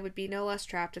course they would be no less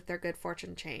trapped if their good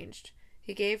fortune changed.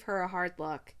 He gave her a hard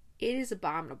look. It is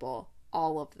abominable,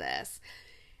 all of this.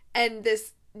 And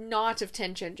this knot of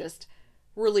tension just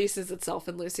releases itself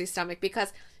in Lucy's stomach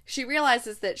because she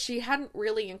realizes that she hadn't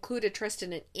really included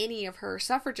Tristan in any of her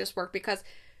suffragist work because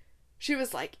she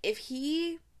was like, if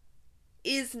he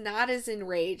is not as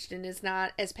enraged and is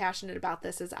not as passionate about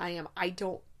this as I am, I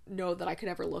don't know that I could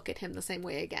ever look at him the same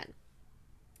way again.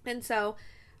 And so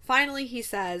finally he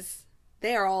says,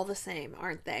 they are all the same,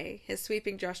 aren't they? His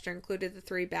sweeping gesture included the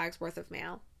 3 bags worth of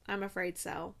mail. I'm afraid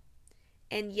so.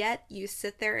 And yet you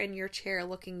sit there in your chair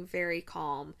looking very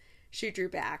calm. She drew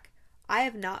back. I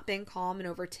have not been calm in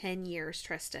over 10 years,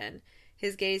 Tristan.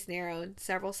 His gaze narrowed.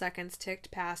 Several seconds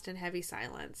ticked past in heavy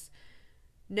silence.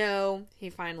 No, he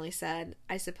finally said.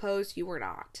 I suppose you were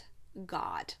not.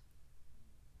 God.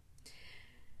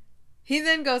 He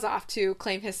then goes off to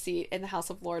claim his seat in the House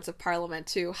of Lords of Parliament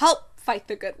to help fight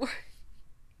the good work.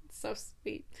 So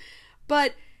sweet.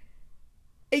 But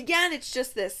again, it's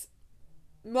just this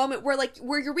moment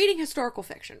where you're reading historical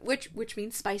fiction, which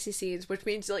means spicy scenes, which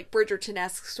means like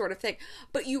Bridgerton-esque sort of thing.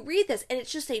 But you read this and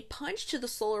it's just a punch to the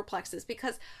solar plexus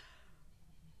because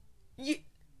you're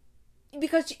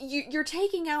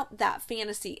taking out that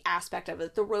fantasy aspect of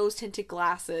it, the rose-tinted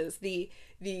glasses, the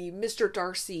Mr.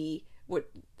 Darcy,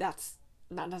 that's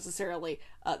not necessarily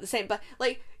the same, but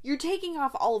like you're taking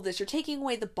off all of this, you're taking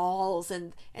away the balls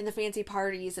and the fancy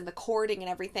parties and the courting and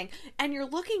everything, and you're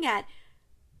looking at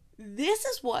this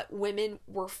is what women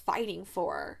were fighting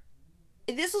for.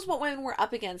 This is what women were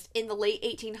up against in the late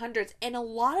 1800s, and a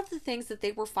lot of the things that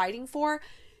they were fighting for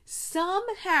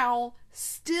somehow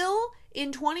still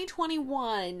in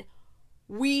 2021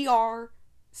 we are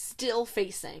still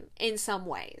facing in some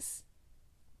ways.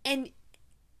 And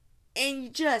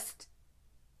you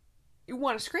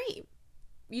want to scream.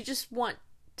 You just want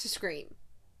to scream.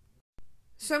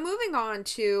 So moving on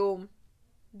to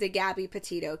the Gabby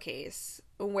Petito case,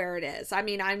 where it is. I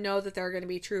mean, I know that there are going to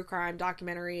be true crime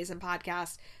documentaries and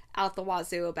podcasts out the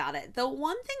wazoo about it. The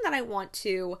one thing that I want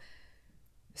to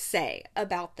say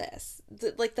about this,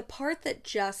 the part that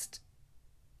just,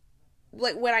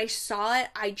 like, when I saw it,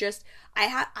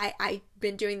 I've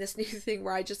been doing this new thing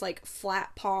where I just, like,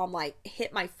 flat palm, like,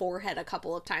 hit my forehead a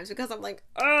couple of times because I'm like,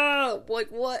 oh, like,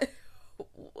 what?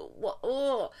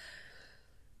 Oh.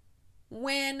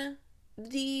 When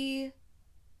the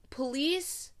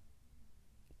police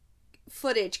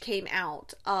footage came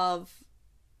out of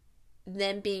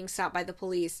them being stopped by the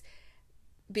police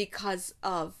because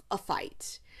of a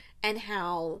fight and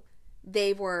how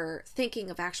they were thinking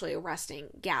of actually arresting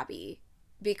Gabby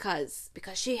because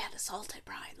she had assaulted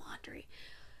Brian Laundrie,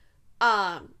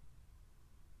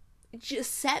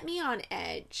 just set me on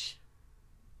edge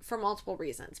for multiple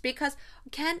reasons. Because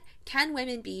can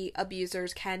women be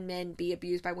abusers? Can men be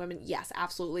abused by women? Yes,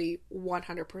 absolutely,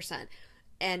 100%.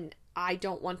 And I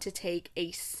don't want to take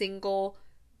a single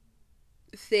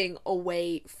thing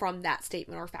away from that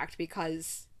statement or fact,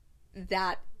 because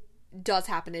that does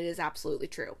happen. It is absolutely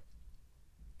true.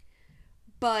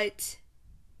 But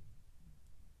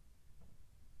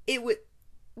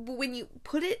when you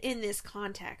put it in this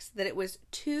context, that it was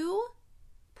 2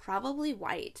 probably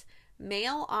white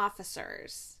male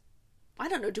officers I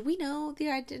don't know, do we know the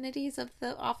identities of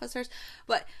the officers?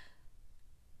 But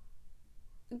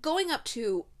going up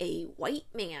to a white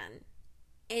man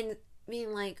and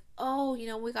being like, oh, you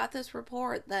know, we got this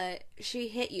report that she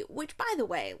hit you. Which, by the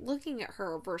way, looking at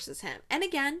her versus him, and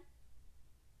again,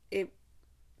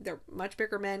 they're much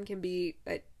bigger men can be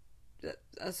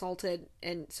assaulted,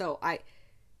 and so I'm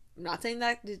not saying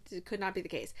that it could not be the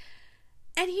case.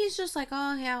 And he's just like,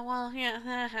 oh, yeah, well,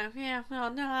 yeah,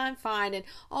 well, no, I'm fine. And,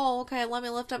 oh, okay, let me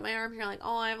lift up my arm here. Like,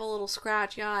 oh, I have a little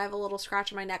scratch. Yeah, I have a little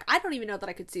scratch in my neck. I don't even know that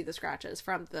I could see the scratches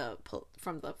from the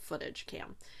footage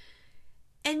cam.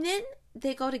 And then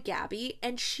they go to Gabby,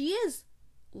 and she is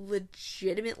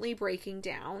legitimately breaking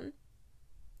down.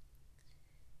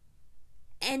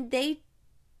 And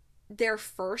their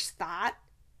first thought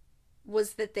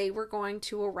was that they were going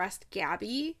to arrest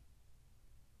Gabby.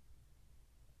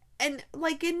 And,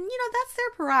 like, and, you know, that's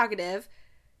their prerogative.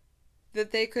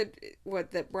 That they could,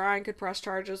 that Brian could press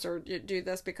charges or do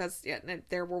this because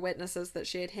there were witnesses that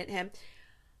she had hit him.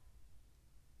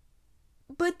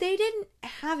 But they didn't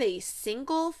have a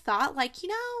single thought, like, you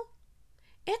know,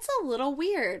 it's a little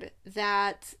weird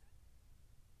that,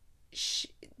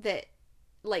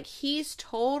 like, he's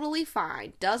totally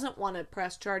fine, doesn't want to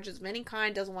press charges of any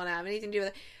kind, doesn't want to have anything to do with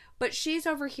it. But she's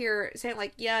over here saying,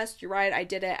 like, yes, you're right, I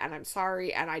did it, and I'm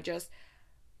sorry, and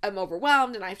I'm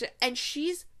overwhelmed, and I have to, and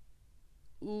she's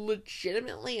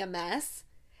legitimately a mess.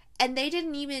 And they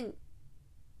didn't even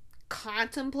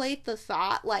contemplate the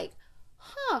thought, like,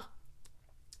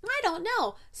 I don't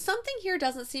know, something here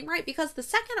doesn't seem right. Because the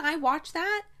second I watch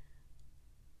that,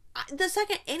 the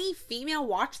second any female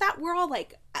watch that, we're all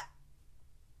like,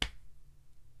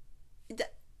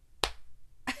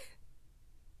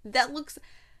 that looks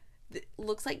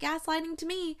like gaslighting to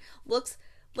me. Looks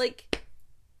like,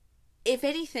 if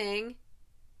anything,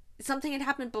 something had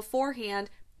happened beforehand,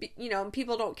 you know, and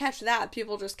people don't catch that.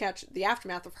 People just catch the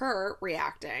aftermath of her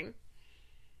reacting.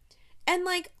 And,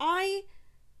 like, I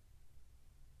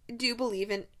do believe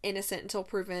in innocent until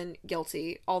proven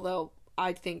guilty, although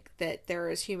I think that there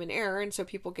is human error, and so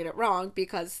people get it wrong,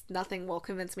 because nothing will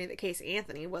convince me that Casey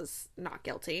Anthony was not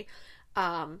guilty.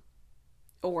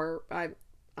 Or I'm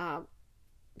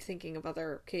thinking of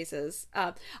other cases.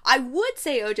 I would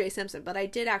say O.J. Simpson, but I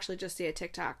did actually just see a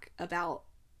TikTok about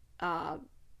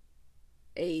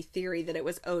a theory that it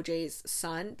was O.J.'s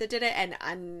son that did it,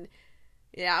 and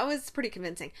yeah, it was pretty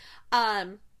convincing.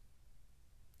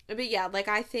 But yeah, like,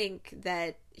 I think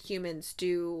that humans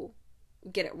do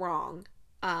get it wrong.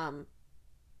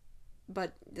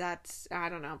 But that's, I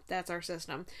don't know, that's our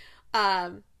system.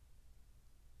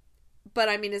 But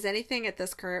I mean, is anything at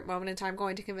this current moment in time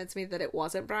going to convince me that it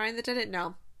wasn't Brian that did it?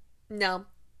 No.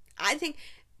 I think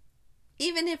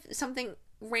even if something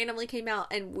randomly came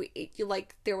out and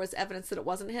there was evidence that it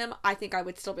wasn't him, I think I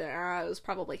would still be like, it was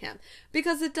probably him,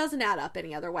 because it doesn't add up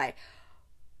any other way.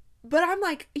 But I'm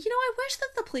like, you know, I wish that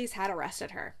the police had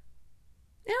arrested her.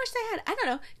 I wish they had. I don't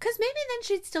know, because maybe then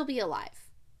she'd still be alive.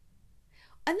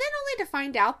 And then only to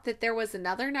find out that there was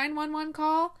another 911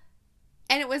 call,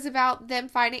 and it was about them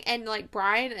fighting, and, like,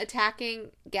 Brian attacking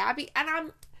Gabby, and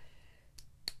I'm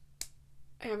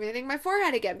hitting my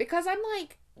forehead again, because I'm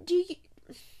like, do you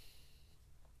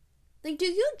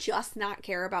just not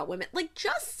care about women? Like,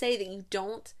 just say that you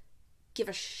don't give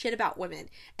a shit about women,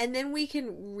 and then we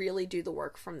can really do the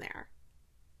work from there.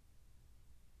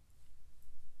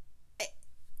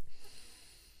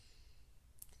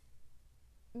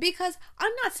 Because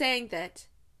I'm not saying that,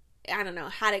 I don't know,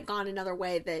 had it gone another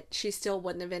way that she still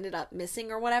wouldn't have ended up missing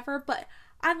or whatever, but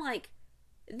I'm like,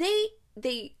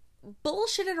 they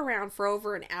bullshitted around for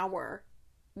over an hour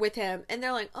with him, and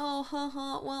they're like, oh,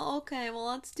 well, okay, well,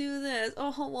 let's do this.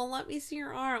 Oh, well, let me see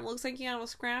your arm. Looks like you have a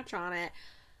scratch on it.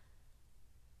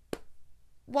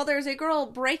 Well, there's a girl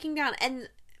breaking down, and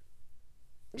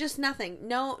just nothing.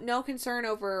 No concern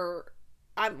over,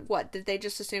 what, did they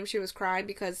just assume she was crying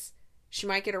because she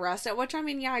might get arrested? Which, I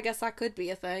mean, yeah, I guess that could be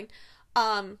a thing.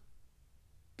 But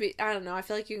I don't know, I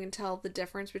feel like you can tell the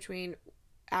difference between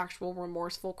actual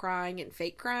remorseful crying and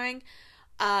fake crying.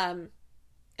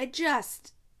 It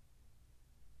just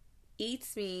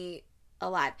eats me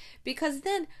alive. Because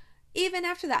then, even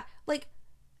after that, like,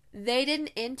 they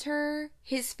didn't enter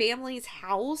his family's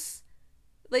house.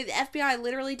 Like, the FBI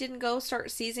literally didn't go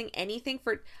start seizing anything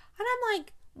for... And I'm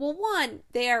like, well, one,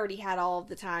 they already had all of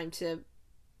the time to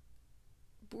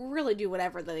really do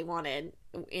whatever they wanted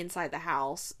inside the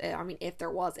house. I mean, if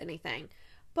there was anything.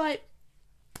 But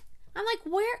I'm like,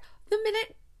 where... The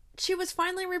minute she was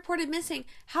finally reported missing,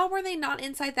 how were they not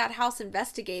inside that house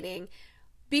investigating?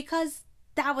 Because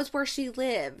that was where she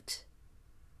lived.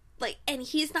 like, and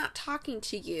he's not talking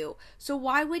to you. So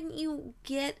why wouldn't you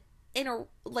get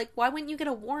why wouldn't you get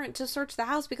a warrant to search the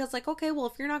house? Because, like, okay, well,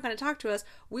 if you're not going to talk to us,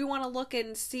 we want to look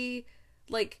and see,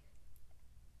 like,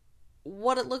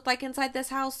 what it looked like inside this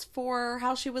house for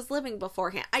how she was living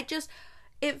beforehand.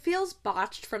 It feels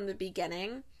botched from the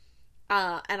beginning.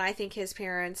 And I think his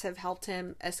parents have helped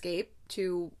him escape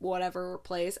to whatever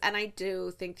place. And I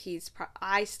do think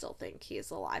I still think he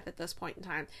is alive at this point in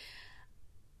time.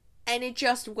 And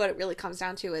what it really comes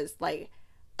down to is, like,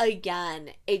 again,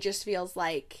 it just feels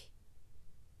like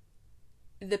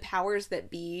the powers that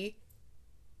be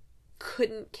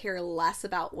couldn't care less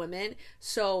about women.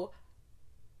 So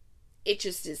it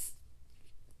just is,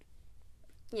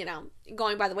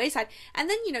 going by the wayside. And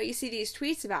then, you see these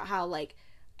tweets about how, like,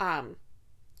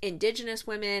 Indigenous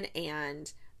women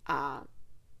and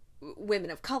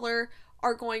women of color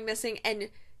are going missing. And,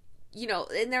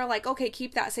 and they're like, okay,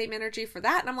 keep that same energy for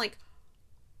that. And I'm like,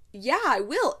 yeah, I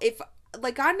will. If,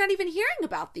 like, I'm not even hearing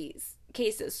about these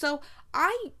cases. So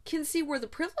I can see where the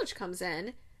privilege comes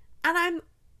in, and then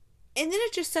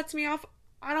it just sets me off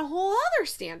on a whole other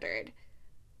standard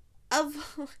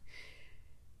of,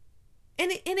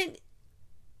 and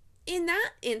in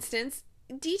that instance,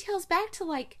 details back to,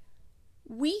 like,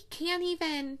 we can't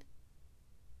even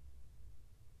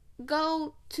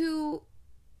go to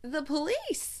the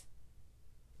police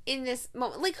in this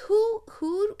moment. Like, who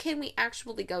can we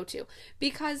actually go to?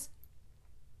 Because,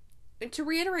 to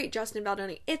reiterate Justin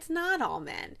Baldoni, it's not all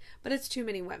men, but it's too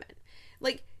many women.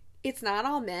 Like, it's not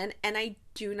all men, and I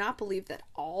do not believe that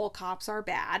all cops are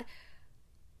bad,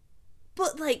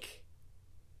 but, like,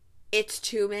 it's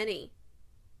too many.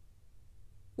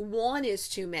 One is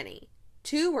too many.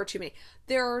 Two are too many.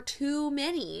 There are too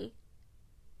many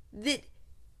that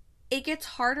it gets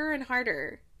harder and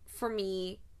harder for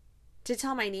me to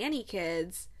tell my nanny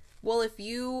kids, well, if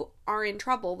you are in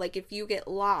trouble, like, if you get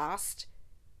lost,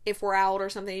 if we're out or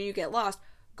something and you get lost,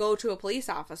 go to a police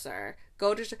officer.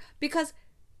 Because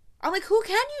I'm like, who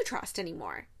can you trust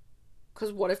anymore?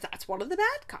 Because what if that's one of the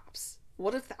bad cops?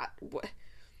 What if that...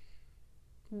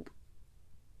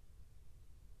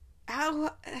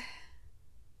 How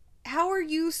are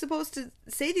you supposed to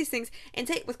say these things and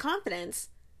say it with confidence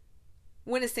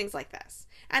when it's things like this?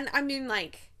 And I mean,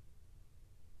 like,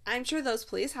 I'm sure those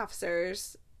police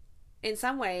officers, in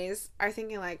some ways, are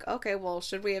thinking, like, okay, well,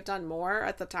 should we have done more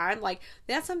at the time? Like,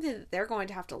 that's something that they're going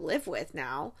to have to live with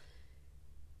now.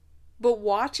 But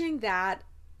watching that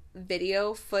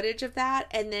video footage of that,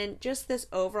 and then just this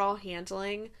overall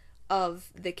handling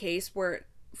of the case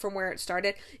from where it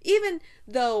started, even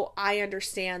though I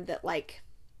understand that, like,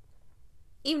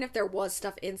 even if there was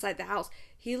stuff inside the house,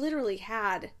 he literally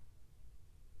had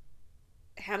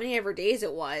how many ever days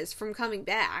it was from coming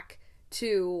back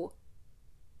to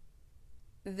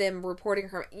them reporting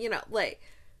her, like,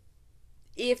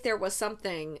 if there was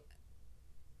something,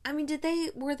 I mean,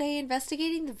 were they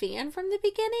investigating the van from the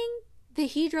beginning that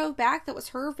he drove back that was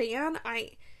her van?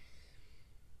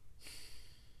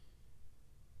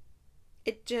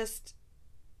 Just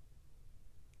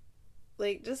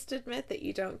admit that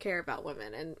you don't care about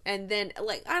women, and then,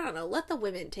 like, I don't know, let the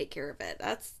women take care of it.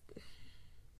 That's,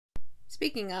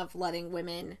 speaking of letting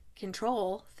women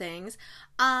control things,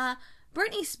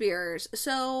 Britney Spears,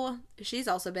 so she's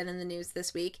also been in the news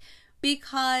this week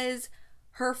because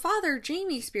her father,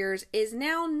 Jamie Spears, is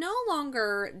now no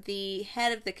longer the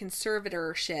head of the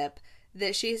conservatorship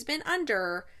that she's been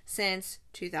under since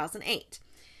 2008.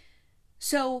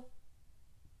 So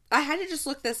I had to just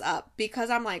look this up because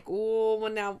I'm like, oh,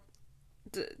 well, now,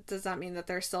 does that mean that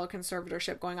there's still a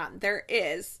conservatorship going on? There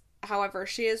is. However,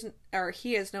 he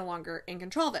is no longer in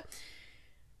control of it.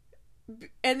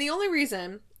 And the only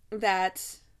reason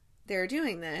that they're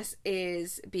doing this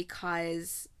is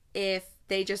because if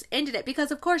they just ended it,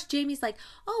 because of course Jamie's like,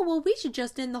 oh, well, we should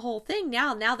just end the whole thing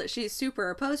now that she's super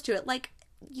opposed to it. Like,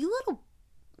 you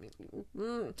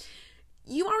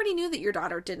already knew that your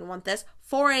daughter didn't want this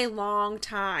for a long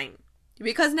time,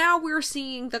 because now we're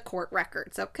seeing the court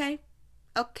records. Okay,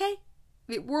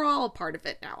 we're all a part of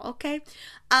it now. Okay,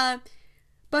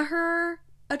 but her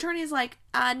attorney's like,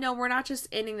 no, we're not just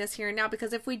ending this here and now,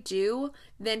 because if we do,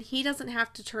 then he doesn't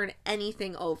have to turn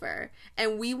anything over,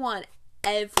 and we want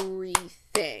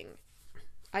everything.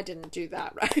 I didn't do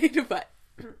that right, but,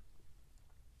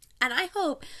 and I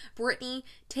hope Britney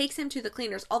takes him to the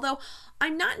cleaners, although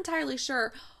I'm not entirely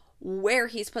sure where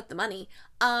he's put the money.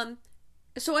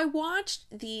 So I watched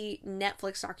the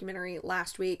Netflix documentary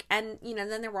last week, and,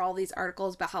 then there were all these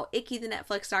articles about how icky the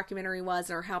Netflix documentary was,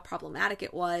 or how problematic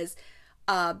it was,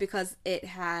 because it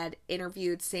had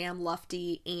interviewed Sam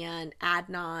Lufty and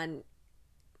Adnan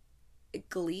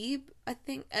Ghalib, I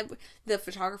think the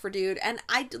photographer dude, and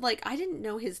I didn't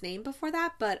know his name before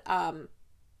that, but I'm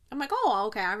like, oh,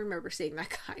 okay, I remember seeing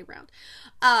that guy around.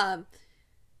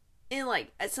 And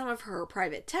like some of her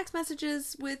private text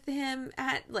messages with him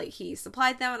he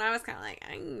supplied them, and I was kind of like,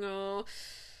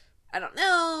 I don't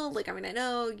know. Like, I mean, I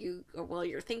know you. Well,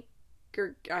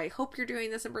 I hope you're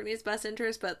doing this in Britney's best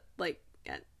interest, but like,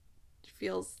 it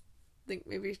feels like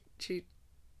maybe she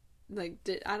I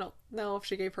don't know if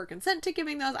she gave her consent to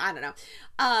giving those. I don't know.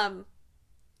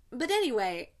 But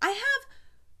anyway, I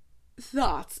have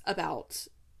thoughts about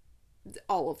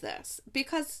all of this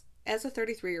because as a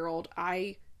 33-year-old,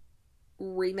 I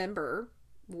remember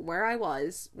where I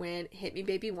was when Hit Me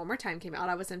Baby One More Time came out.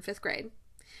 I was in 5th grade.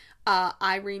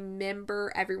 I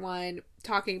remember everyone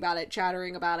talking about it,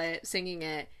 chattering about it, singing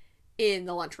it in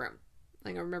the lunchroom.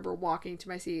 Like, I remember walking to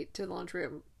my seat to the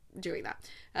lunchroom, doing that,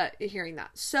 hearing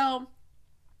that. So,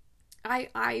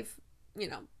 I've,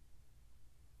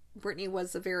 Britney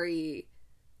was a very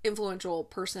influential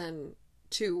person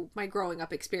to my growing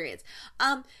up experience.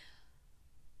 I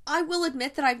will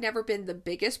admit that I've never been the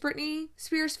biggest Britney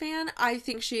Spears fan. I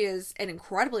think she is an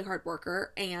incredibly hard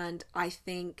worker, and I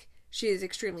think she is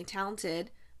extremely talented,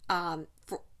 for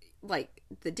like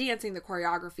the dancing, the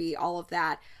choreography, all of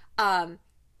that.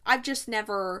 I've just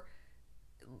never,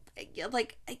 I'm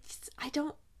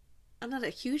not a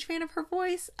huge fan of her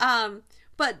voice.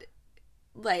 But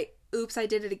like, Oops, I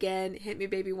Did It Again, Hit Me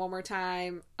Baby One More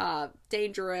Time,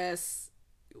 Dangerous,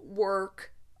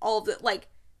 Work, all of the,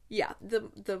 yeah,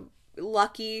 the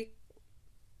Lucky,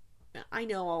 I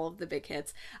know all of the big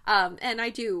hits, and I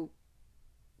do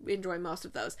enjoy most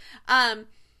of those. But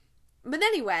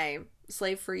anyway,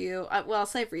 Slave for You,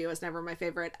 Slave for You was never my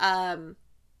favorite.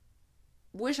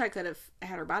 Wish I could have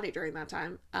had her body during that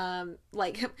time.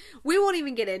 We won't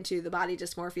even get into the body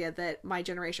dysmorphia that my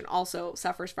generation also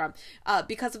suffers from,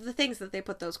 because of the things that they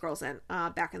put those girls in,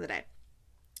 back in the day.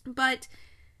 But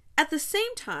at the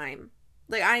same time,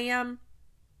 saying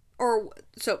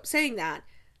that,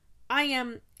 I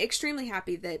am extremely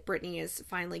happy that Britney is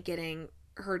finally getting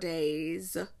her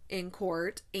days in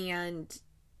court, and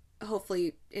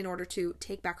hopefully in order to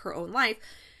take back her own life.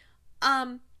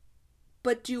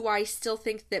 But do I still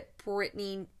think that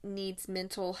Britney needs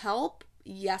mental help?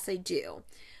 Yes, I do.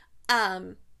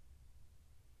 And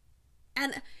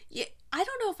yeah, I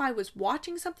don't know if I was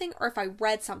watching something or if I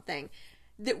read something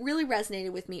that really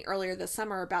resonated with me earlier this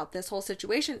summer about this whole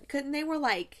situation. Because they were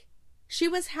like, she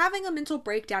was having a mental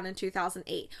breakdown in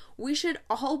 2008. We should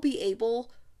all be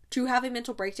able to have a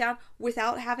mental breakdown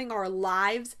without having our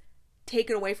lives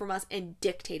taken away from us and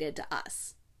dictated to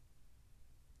us.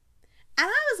 And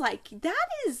I was like, that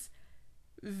is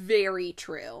very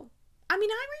true. I mean,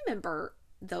 I remember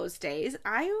those days.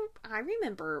 I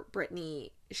remember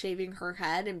Britney shaving her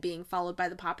head and being followed by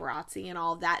the paparazzi and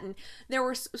all of that. And there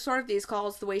were sort of these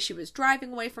calls, the way she was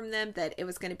driving away from them, that it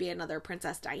was going to be another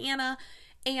Princess Diana.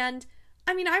 And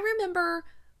I mean, I remember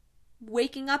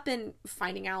waking up and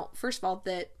finding out, first of all,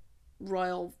 that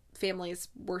royal families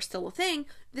were still a thing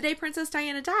the day Princess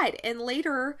Diana died. And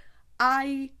later,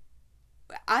 I've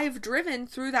driven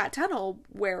through that tunnel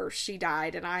where she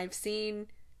died, and I've seen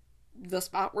the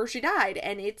spot where she died,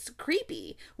 and it's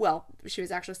creepy. Well, she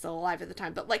was actually still alive at the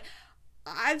time, but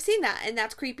I've seen that, and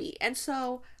that's creepy. And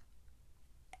so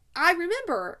I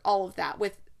remember all of that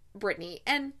with Britney.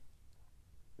 And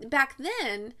back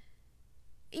then,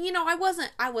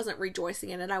 I wasn't rejoicing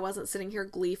in it. I wasn't sitting here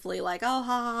gleefully like, oh, ha,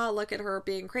 ha, ha, look at her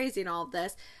being crazy and all of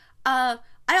this. I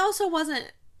also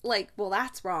wasn't like, well,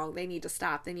 that's wrong. They need to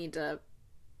stop. They need to,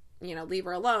 leave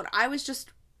her alone. I was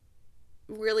just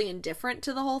really indifferent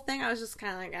to the whole thing. I was just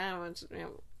kind of like, I don't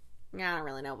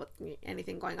really know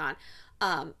anything going on,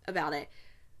 about it.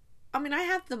 I mean, I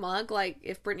have the mug, like,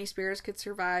 if Britney Spears could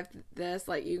survive this,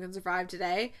 like, you can survive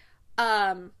today.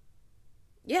 Yeah,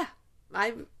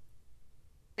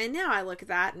 and now I look at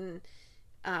that and,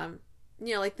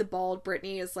 like the bald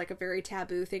Britney is like a very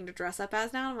taboo thing to dress up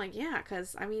as now. I'm like, yeah,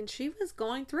 because, I mean, she was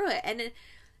going through it. And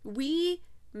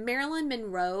Marilyn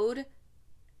Monroe,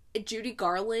 Judy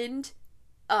Garland,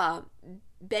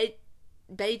 Betty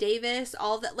Davis,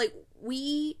 all that,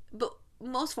 but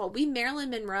most of all, we Marilyn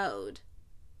Monroe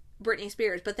Britney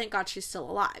Spears, but thank God she's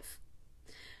still alive.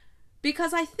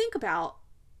 Because I think about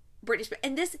Britney Spears,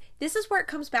 and this is where it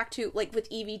comes back to, like, with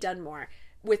Evie Dunmore,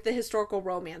 with the historical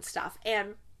romance stuff,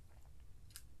 and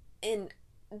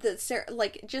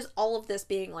just all of this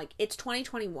being like, it's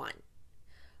 2021.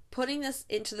 Putting this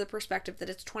into the perspective that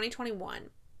it's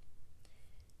 2021,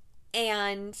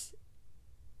 and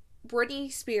Britney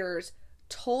Spears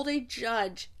told a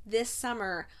judge this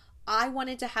summer, I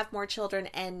wanted to have more children,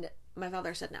 and my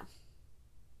father said no.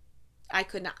 I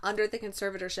could not, under the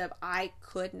conservatorship, I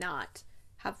could not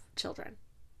have children.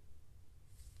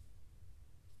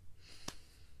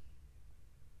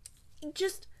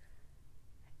 Just,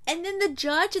 and then the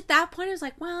judge at that point was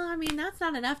like, well, I mean, that's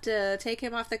not enough to take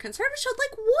him off the conservatorship.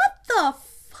 Like, what the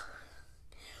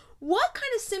what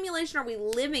kind of simulation are we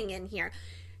living in here?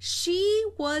 She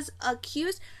was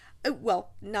accused,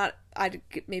 well, not,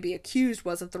 maybe accused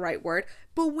wasn't the right word,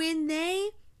 but when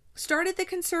they started the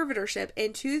conservatorship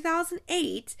in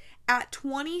 2008, at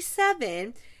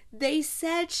 27, they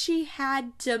said she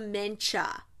had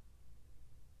dementia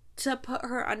to put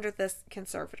her under this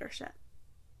conservatorship.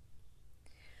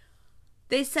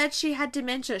 They said she had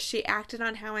dementia. She acted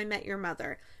on How I Met Your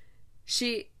Mother.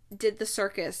 She did the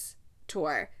circus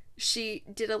tour. She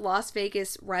did a Las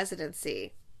Vegas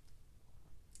residency.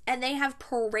 And they have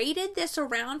paraded this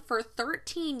around for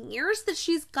 13 years that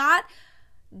she's got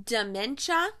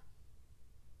dementia.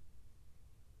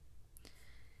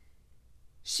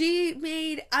 She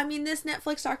made, I mean, this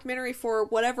Netflix documentary, for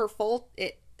whatever fault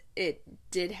it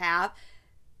did have,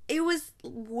 it was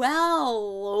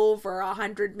well over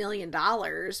 $100 million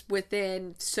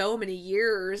within so many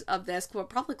years of this, but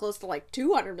probably close to like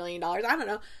 $200 million. I don't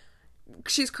know.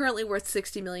 She's currently worth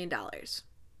 $60 million.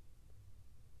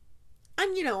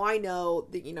 And, you know, I know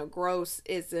that, you know, gross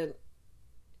isn't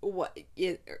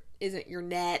your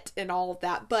net and all of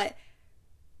that, but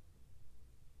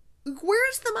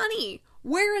where's the money?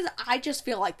 I just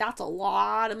feel like that's a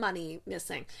lot of money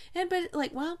missing. But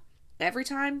like, well, every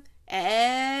time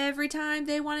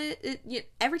they wanted it,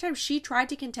 every time she tried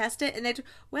to contest it, and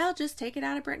well, just take it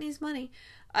out of Britney's money.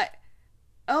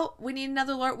 Oh, we need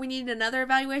another lawyer. We need another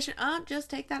evaluation. Just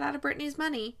take that out of Britney's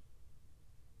money.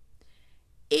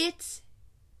 It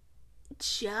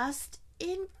just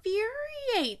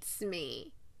infuriates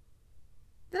me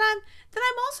that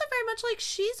I'm also very much like,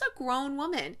 she's a grown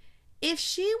woman. If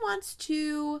she wants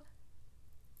to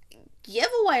give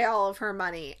away all of her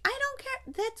money, I don't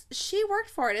care. She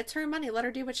worked for it. It's her money. Let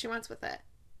her do what she wants with it.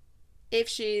 If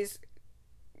she's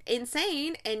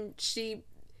insane and she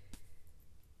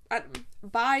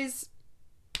buys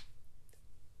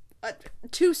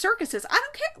 2 circuses, I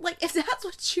don't care. Like, if that's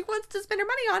what she wants to spend her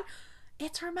money on,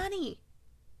 it's her money.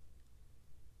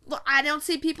 Look, I don't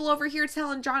see people over here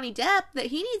telling Johnny Depp that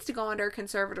he needs to go under a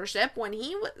conservatorship when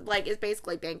he is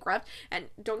basically bankrupt. And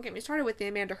don't get me started with the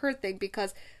Amber Heard thing,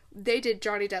 because they did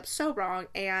Johnny Depp so wrong,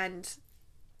 and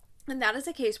that is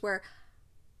a case where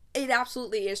it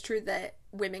absolutely is true that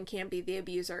women can be the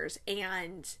abusers,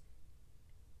 and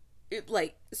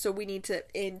so we need to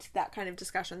end that kind of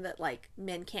discussion that like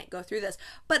men can't go through this.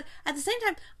 But at the same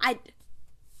time,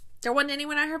 there wasn't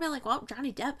anyone I heard being like, well,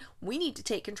 Johnny Depp, we need to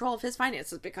take control of his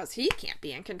finances because he can't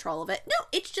be in control of it. No,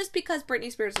 it's just because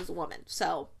Britney Spears is a woman.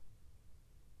 So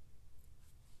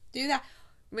do that.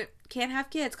 Can't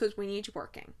have kids because we need you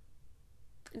working.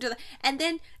 Do that. And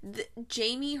then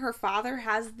Jamie, her father,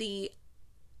 has the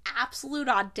absolute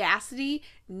audacity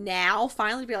now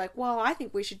finally to be like, well, I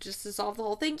think we should just dissolve the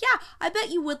whole thing. Yeah, I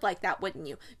bet you would like that, wouldn't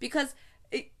you? Because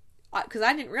I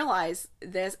didn't realize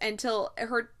this until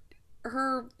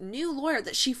her new lawyer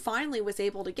that she finally was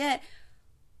able to get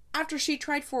after she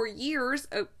tried for years,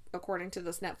 according to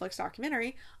this Netflix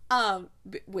documentary,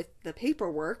 with the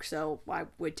paperwork, so I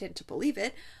would tend to believe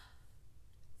it,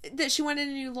 that she wanted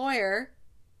a new lawyer.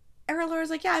 And her lawyer's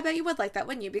like, yeah, I bet you would like that,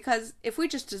 wouldn't you? Because if we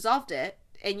just dissolved it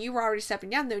and you were already stepping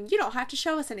down, then you don't have to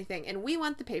show us anything, and we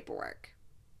want the paperwork.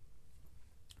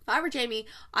 If I were Jamie,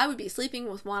 I would be sleeping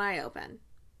with one eye open.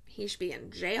 He should be in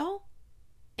jail.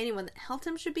 Anyone that helped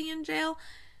him should be in jail.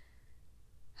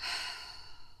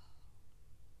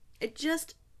 It's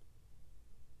just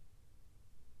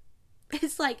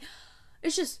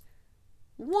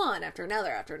one after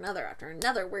another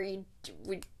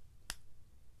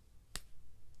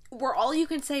where all you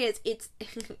can say is it's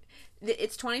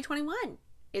 2021.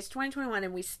 It's 2021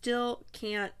 and we still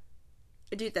can't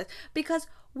do this, because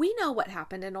we know what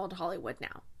happened in old Hollywood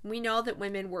now. We know that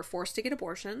women were forced to get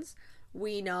abortions.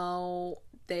 We know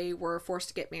they were forced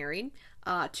to get married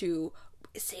to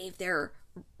save their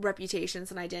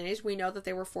reputations and identities. We know that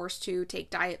they were forced to take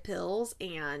diet pills,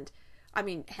 and I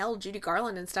mean, hell, Judy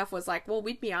Garland and stuff was like, well,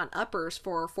 we'd be on uppers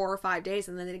for 4 or 5 days,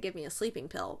 and then they'd give me a sleeping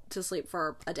pill to sleep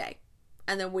for a day,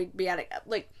 and then we'd be at it.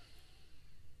 Like,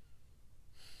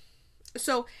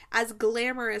 so as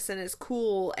glamorous and as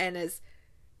cool and as,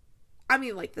 I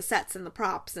mean, like the sets and the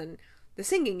props and the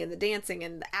singing and the dancing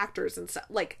and the actors and stuff,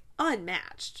 like,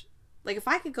 unmatched. Like, if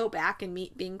I could go back and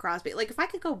meet Bing Crosby, like, if I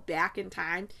could go back in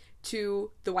time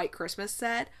to the White Christmas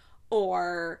set,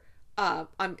 or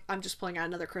I'm just pulling out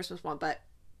another Christmas one, but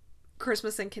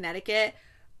Christmas in Connecticut,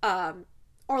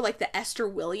 or like the Esther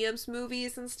Williams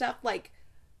movies and stuff, like,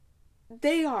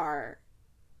 we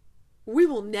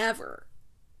will never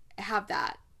have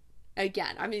that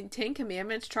again. I mean, Ten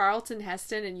Commandments, Charlton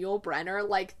Heston and Yul Brynner,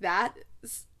 like,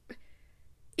 that's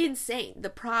insane. The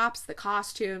props, the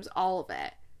costumes, all of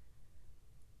it.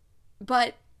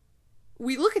 But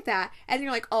we look at that and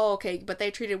you're like, oh, okay, but they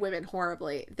treated women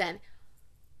horribly then.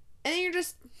 And then you're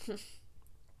just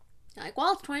like,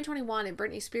 well, it's 2021 and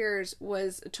Britney Spears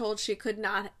was told she could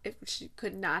not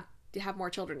have more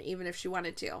children even if she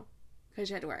wanted to, because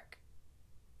she had to work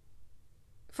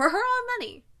for her own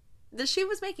money that she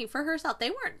was making for herself.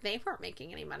 They weren't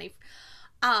making any money.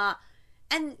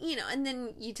 And, you know, and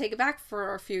then you take it back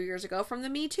for a few years ago from the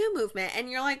Me Too movement, and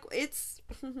you're like, it's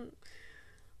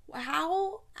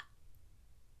how.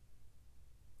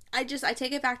 I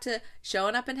take it back to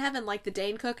showing up in heaven, like the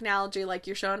Dane Cook analogy, like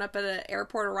you're showing up at an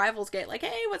airport arrivals gate, like,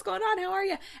 hey, what's going on? How are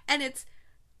you? And it's,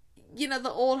 you know, the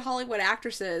old Hollywood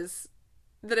actresses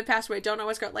that have passed away don't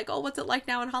always go like, oh, what's it like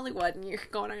now in Hollywood? And you're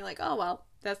going on, you're like, oh, well,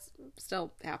 that's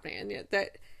still happening. And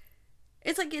that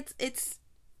it's like,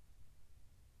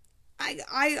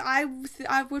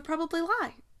 I would probably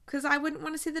lie, because I wouldn't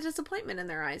want to see the disappointment in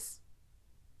their eyes.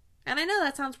 And I know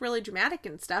that sounds really dramatic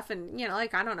and stuff, and, you know,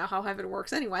 like, I don't know how heaven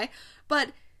works anyway, but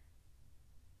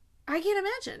I can't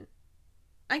imagine.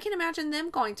 I can imagine them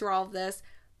going through all of this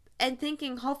and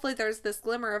thinking hopefully there's this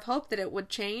glimmer of hope that it would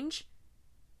change,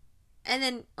 and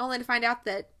then only to find out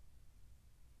that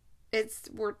it's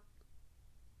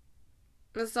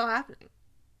still happening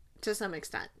to some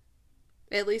extent,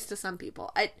 at least to some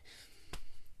people. It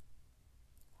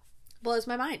blows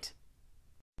my mind.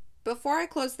 Before I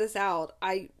close this out,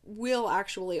 I will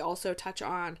actually also touch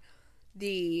on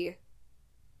the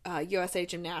USA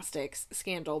Gymnastics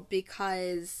scandal,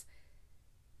 because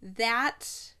the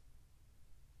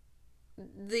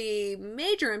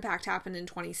major impact happened in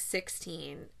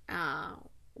 2016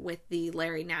 with the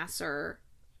Larry Nassar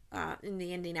in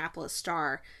the Indianapolis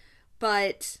Star.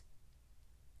 But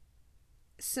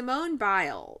Simone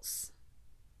Biles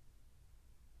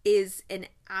is an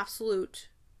absolute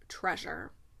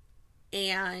treasure.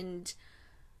 And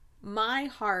my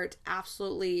heart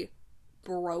absolutely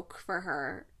broke for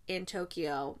her in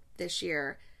Tokyo this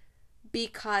year,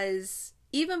 because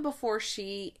even before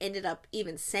she ended up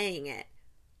even saying it,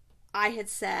 I had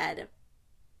said,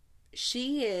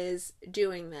 she is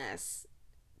doing this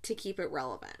to keep it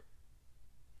relevant.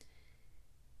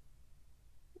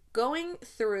 Going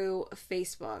through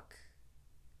Facebook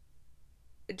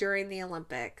during the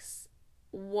Olympics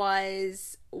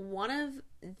was one of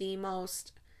the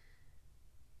most,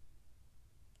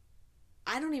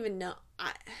 I don't even know,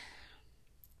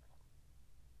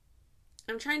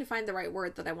 I'm trying to find the right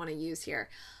word that I want to use here.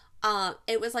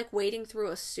 It was like wading through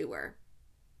a sewer.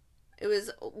 It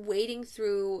was wading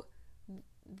through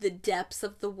the depths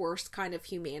of the worst kind of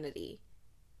humanity.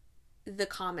 The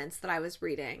comments that I was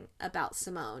reading about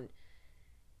Simone.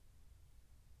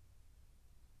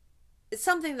 It's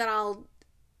something that I'll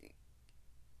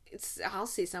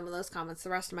see some of those comments the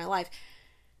rest of my life.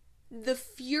 The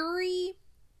fury,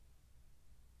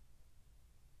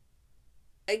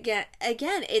 again,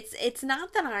 it's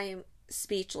not that I'm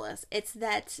speechless. It's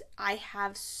that I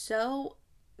have so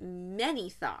many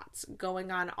thoughts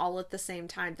going on all at the same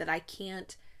time that I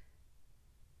can't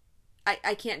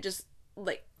just,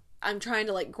 like, I'm trying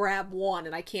to, like, grab one,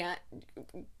 and I can't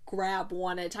grab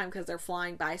one at a time because they're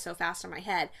flying by so fast in my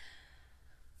head.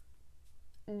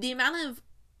 The amount of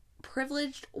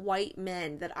privileged white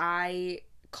men that I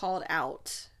called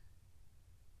out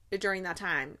during that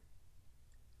time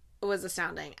was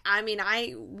astounding. I mean,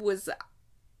 I was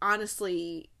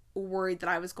honestly worried that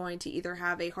I was going to either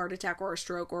have a heart attack or a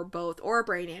stroke or both, or a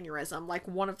brain aneurysm, like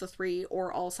one of the three,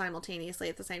 or all simultaneously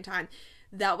at the same time.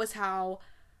 That was how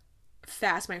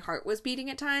fast my heart was beating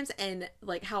at times, and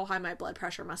like how high my blood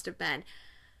pressure must have been.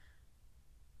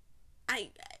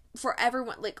 For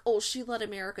everyone, like, oh, she let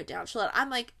America down. I'm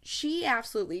like, she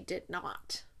absolutely did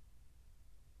not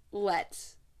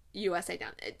let USA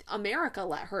down. America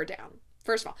let her down.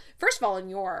 First of all, in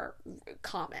your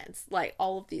comments, like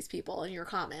all of these people in your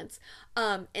comments,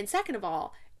 and second of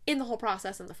all, in the whole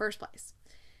process in the first place.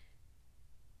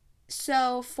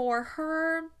 So for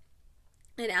her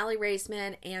and Allie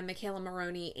Raisman and Michaela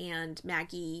Maroney and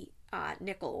Maggie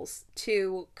Nichols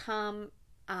to come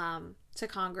to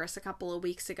Congress a couple of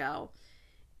weeks ago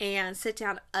and sit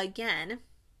down again.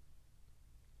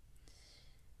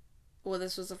 Well,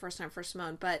 this was the first time for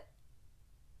Simone, but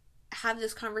have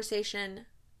this conversation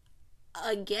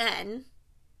again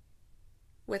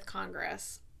with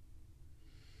Congress.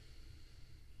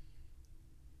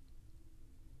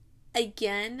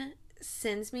 Again,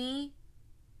 sends me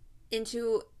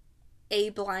into a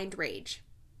blind rage,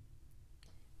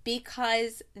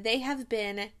 because they have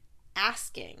been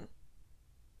asking,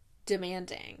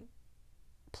 demanding,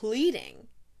 pleading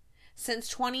since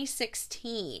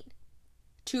 2016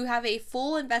 to have a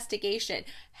full investigation.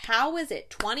 How is it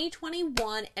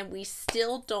 2021 and we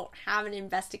still don't have an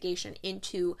investigation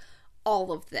into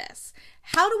all of this?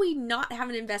 How do we not have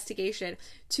an investigation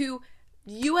to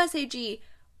USAG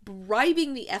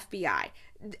bribing the FBI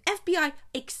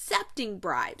accepting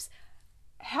bribes?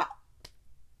 How?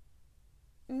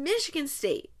 Michigan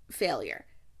State failure,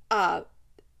 the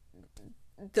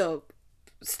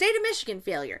state of Michigan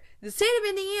failure, the state of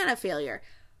Indiana failure,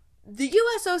 the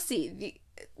USOC,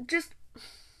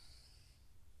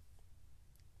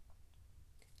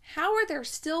 how are there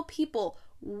still people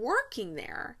working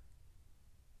there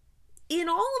in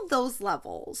all of those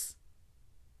levels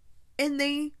and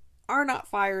they are not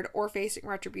fired or facing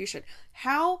retribution?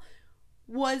 How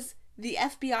was the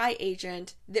FBI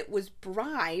agent that was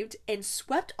bribed and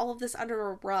swept all of this under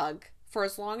a rug for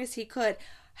as long as he could,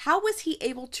 how was he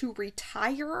able to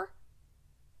retire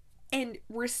and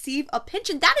receive a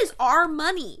pension? That is our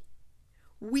money.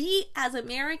 We as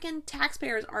American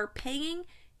taxpayers are paying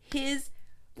his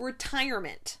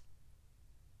retirement.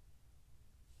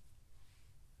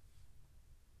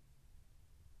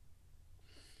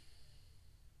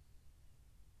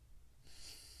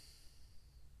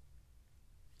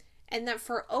 And that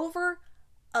for over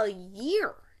a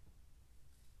year,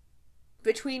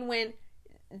 between when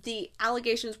the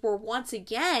allegations were once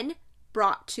again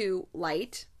brought to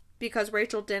light, because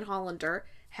Rachel Denhollander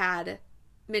had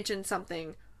mentioned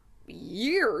something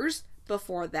years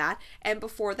before that, and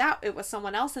before that it was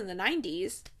someone else in the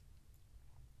 90s,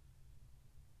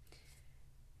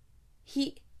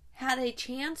 he had a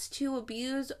chance to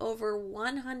abuse over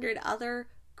 100 other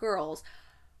girls.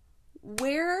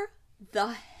 Where the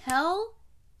hell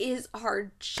is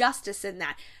our justice in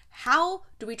that? How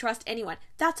do we trust anyone?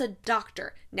 That's a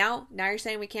doctor. Now you're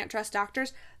saying we can't trust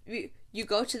doctors? You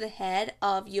go to the head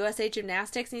of USA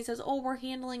Gymnastics and he says, oh, we're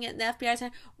handling it in the FBI's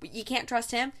hand. You can't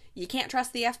trust him. You can't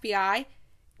trust the FBI.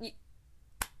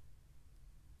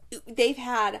 They've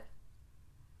had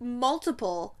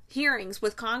multiple hearings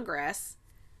with Congress,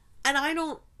 and I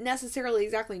don't necessarily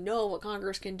exactly know what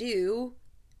Congress can do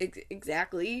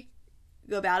exactly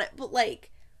about it, but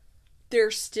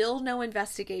there's still no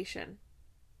investigation.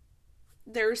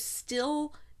 There's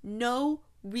still no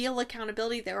real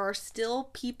accountability. There are still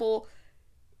people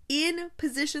in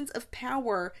positions of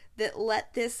power that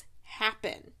let this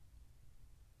happen.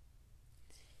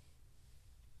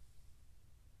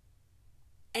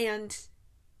 And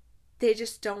they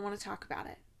just don't want to talk about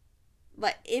it.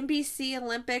 Like NBC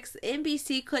Olympics,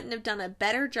 NBC couldn't have done a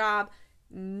better job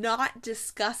not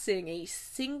discussing a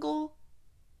single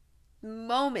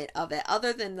moment of it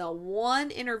other than the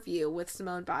one interview with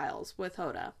Simone Biles with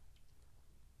Hoda.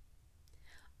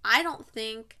 I don't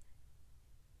think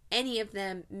any of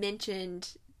them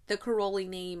mentioned the Caroli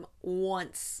name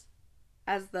once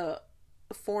as the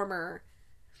former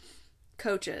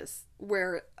coaches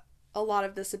where a lot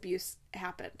of this abuse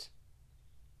happened.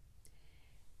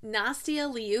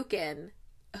 Nastia Liukin,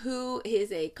 who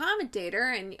is a commentator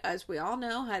and, as we all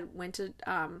know, went to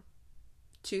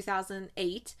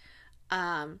 2008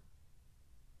 and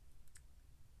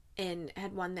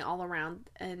had won the all-around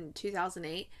in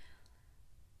 2008.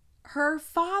 Her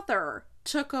father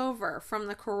took over from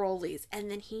the Carolis,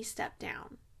 and then he stepped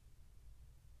down.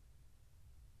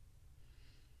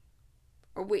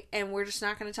 We're just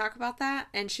not going to talk about that,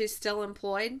 and she's still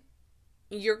employed?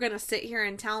 You're going to sit here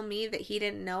and tell me that he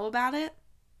didn't know about it?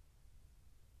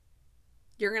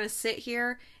 You're going to sit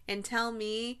here and tell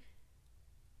me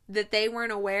that they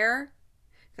weren't aware?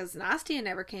 Because Nastia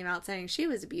never came out saying she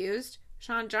was abused.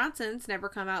 Shawn Johnson's never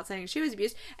come out saying she was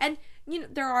abused. And,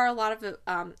 there are a lot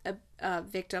of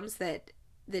victims that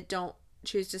don't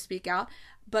choose to speak out.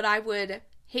 But I would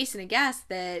hasten to guess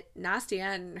that Nastia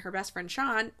and her best friend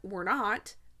Shawn were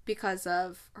not, because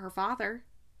of her father.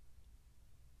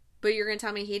 But you're going to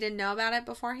tell me he didn't know about it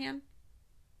beforehand?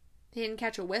 He didn't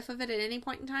catch a whiff of it at any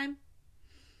point in time?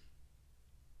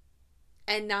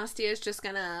 And Nastia is just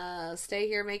going to stay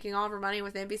here making all of her money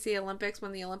with NBC Olympics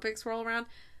when the Olympics roll around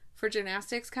for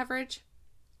gymnastics coverage?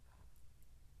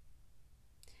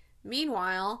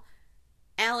 Meanwhile,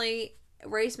 Allie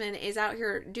Raceman is out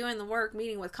here doing the work,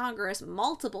 meeting with Congress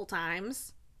multiple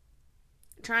times,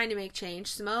 trying to make change.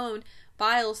 Simone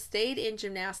Biles stayed in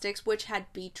gymnastics, which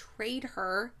had betrayed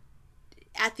her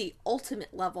at the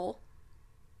ultimate level,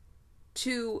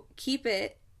 to keep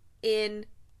it in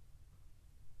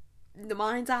the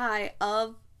mind's eye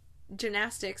of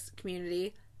gymnastics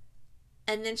community,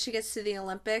 and then she gets to the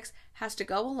Olympics, has to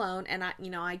go alone, and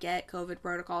I get COVID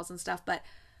protocols and stuff, but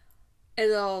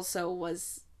it also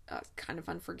was kind of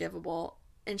unforgivable,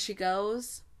 and she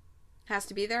goes, has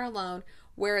to be there alone,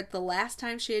 where the last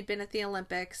time she had been at the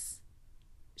Olympics,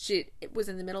 it was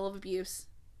in the middle of abuse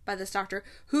by this doctor,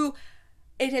 who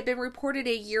it had been reported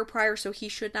a year prior, so he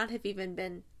should not have even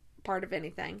been part of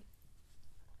anything.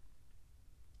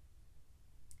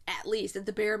 At least, at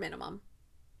the bare minimum.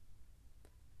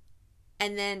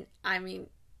 And then,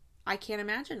 I can't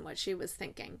imagine what she was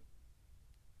thinking.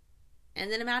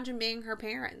 And then imagine being her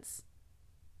parents.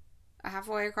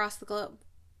 Halfway across the globe.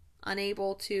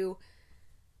 Unable to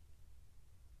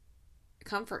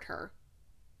comfort her.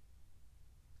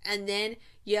 And then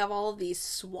you have all of these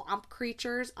swamp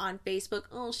creatures on Facebook.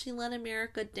 Oh, she let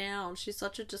America down. She's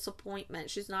such a disappointment.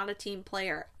 She's not a team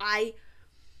player.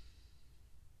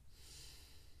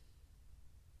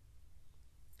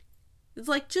 It's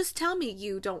like, just tell me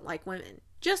you don't like women.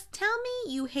 Just tell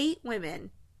me you hate women.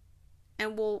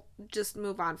 And we'll just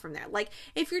move on from there. Like,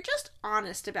 if you're just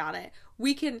honest about it,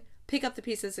 we can pick up the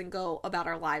pieces and go about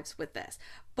our lives with this.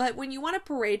 But when you want to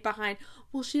parade behind,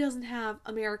 well, she doesn't have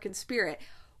American spirit.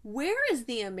 Where is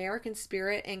the American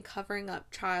spirit in covering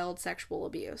up child sexual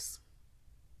abuse?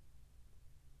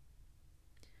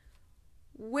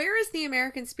 Where is the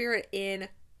American spirit in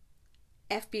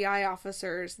FBI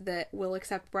officers that will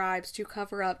accept bribes to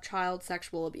cover up child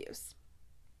sexual abuse?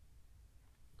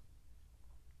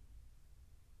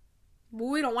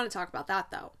 We don't want to talk about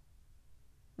that, though.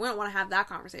 We don't want to have that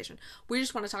conversation. We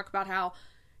just want to talk about how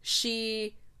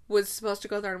she was supposed to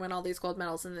go there and win all these gold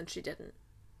medals, and then she didn't.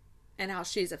 And how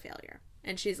she's a failure.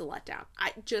 And she's a letdown.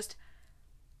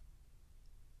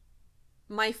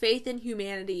 My faith in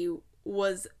humanity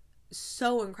was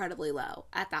so incredibly low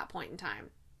at that point in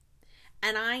time.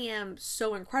 And I am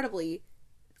so incredibly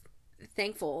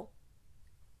thankful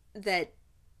that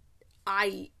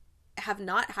I have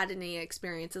not had any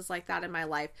experiences like that in my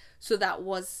life. So that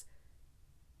was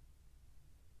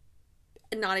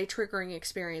not a triggering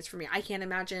experience for me. I can't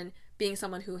imagine being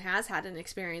someone who has had an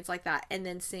experience like that and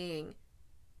then seeing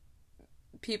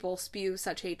people spew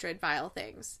such hatred, vile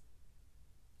things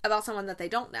about someone that they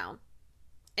don't know.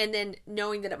 And then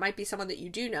knowing that it might be someone that you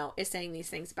do know is saying these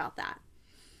things about that.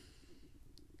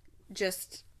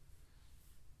 It's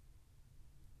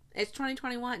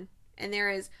 2021, and there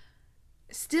is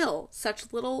still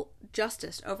such little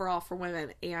justice overall for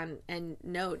women, and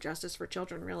no justice for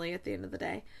children, really, at the end of the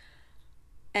day.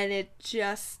 And it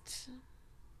just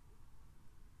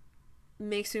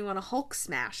makes me want to Hulk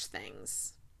smash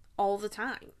things all the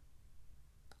time.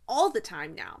 All the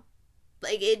time now.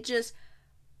 Like, it just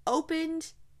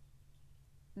opened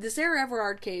the Sarah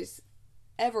Everard case.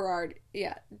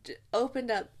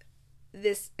 Opened up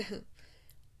this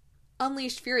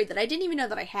unleashed fury that I didn't even know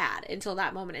that I had until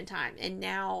that moment in time. And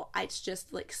now it's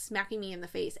just like smacking me in the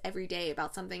face every day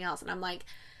about something else. And I'm like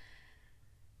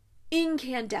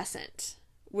incandescent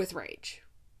with rage.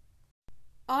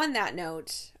 On that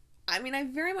note, I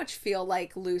very much feel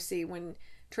like Lucy when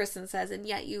Tristan says, and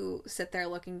yet you sit there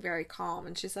looking very calm.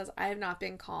 And she says, I have not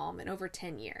been calm in over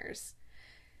 10 years.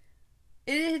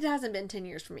 It hasn't been 10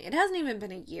 years for me. It hasn't even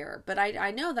been a year, but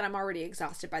I know that I'm already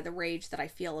exhausted by the rage that I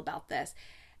feel about this,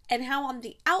 and how on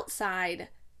the outside,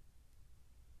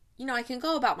 I can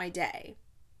go about my day.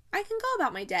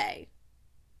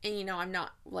 And, I'm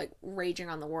not, like, raging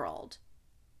on the world.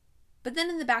 But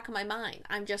then in the back of my mind,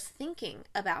 I'm just thinking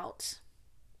about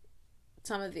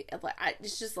some of the,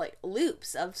 it's just, like,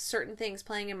 loops of certain things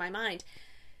playing in my mind.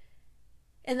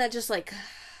 And that just, like,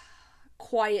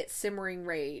 quiet, simmering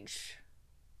rage.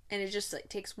 And it just, like,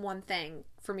 takes one thing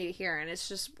for me to hear, and it's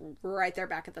just right there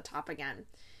back at the top again.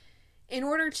 In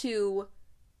order to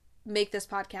make this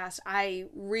podcast, I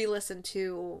re-listened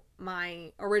to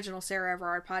my original Sarah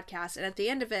Everard podcast, and at the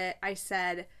end of it, I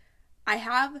said, I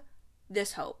have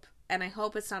this hope, and I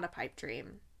hope it's not a pipe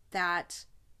dream, that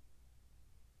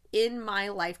in my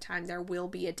lifetime there will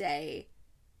be a day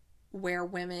where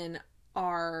women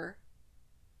are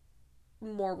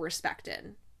more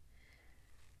respected.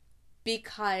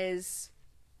 Because,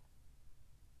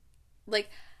 like,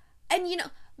 and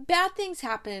bad things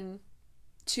happen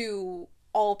to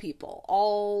all people,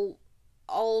 all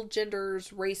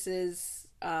genders, races,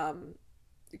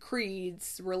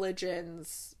 creeds,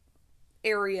 religions,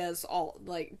 areas, all,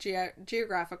 like,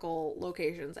 geographical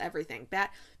locations, everything.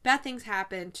 Bad things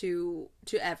happen to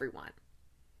everyone.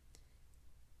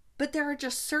 But there are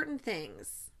just certain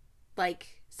things,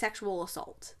 like sexual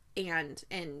assault and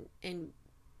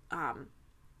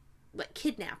like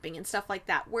kidnapping and stuff like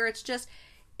that, where it's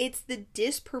the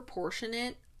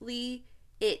disproportionate especially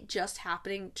it just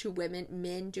happening to women,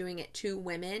 men doing it to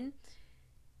women,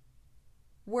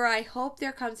 where I hope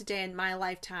there comes a day in my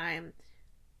lifetime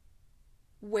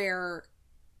where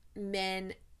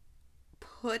men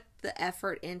put the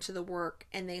effort into the work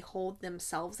and they hold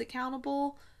themselves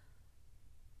accountable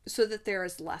so that there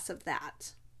is less of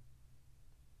that.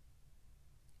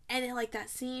 And that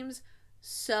seems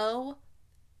so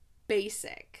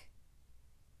basic.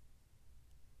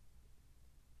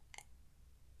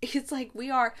 It's like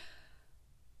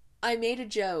I made a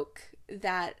joke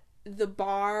that the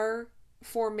bar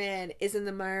for men is in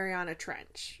the Mariana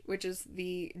Trench, which is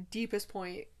the deepest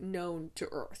point known to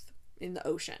Earth in the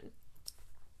ocean.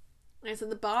 And so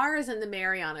the bar is in the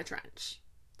Mariana Trench.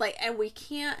 And we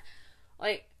can't,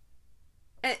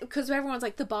 because everyone's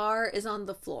like, the bar is on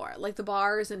the floor. The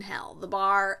bar is in hell. The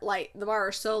bar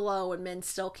is so low and men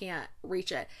still can't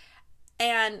reach it.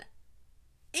 And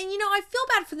I feel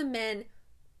bad for the men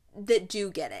that do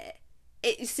get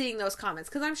it, seeing those comments,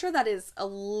 because I'm sure that is a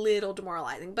little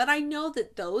demoralizing. But I know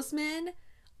that those men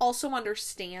also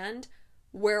understand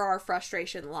where our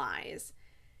frustration lies,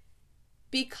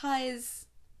 because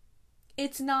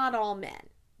it's not all men.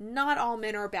 Not all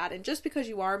men are bad, and just because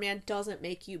you are a man doesn't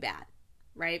make you bad,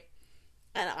 right?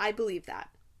 And I believe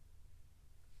that.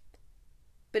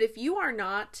 But if you are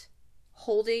not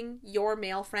holding your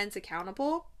male friends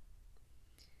accountable,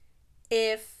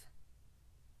 if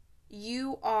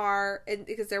you are, and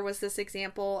because there was this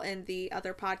example in the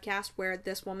other podcast where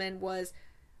this woman was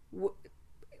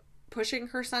pushing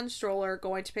her son's stroller,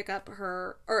 going to pick up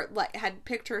her, or had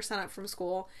picked her son up from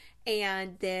school,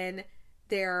 and then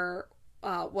there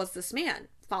was this man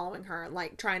following her,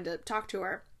 trying to talk to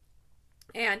her,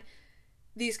 and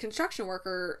these construction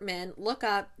worker men look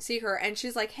up, see her, and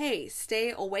she's like, hey,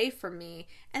 stay away from me,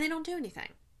 and they don't do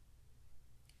anything.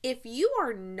 If you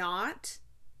are not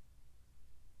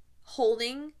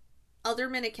holding other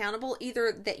men accountable,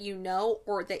 either that you know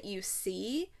or that you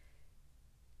see,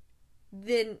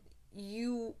 then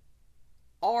you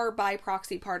are by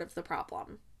proxy part of the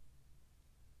problem.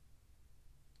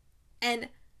 And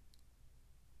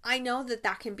I know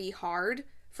that can be hard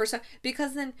for some,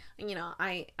 because then,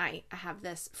 I have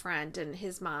this friend and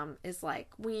his mom is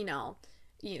like, well,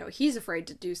 he's afraid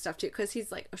to do stuff too, because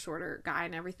he's a shorter guy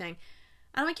and everything.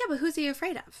 And I'm like, yeah, but who's he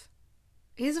afraid of?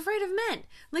 He's afraid of men.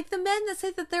 The men that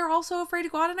say that they're also afraid to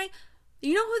go out at night,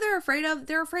 you know who they're afraid of?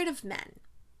 They're afraid of men.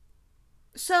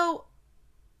 So,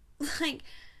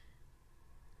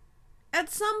 at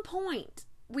some point,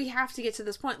 we have to get to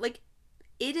this point.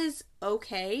 It is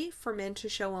okay for men to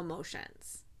show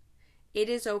emotions. It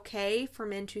is okay for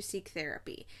men to seek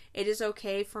therapy. It is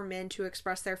okay for men to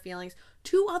express their feelings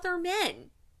to other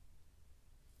men.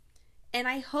 And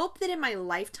I hope that in my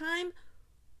lifetime,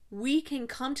 we can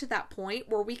come to that point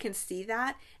where we can see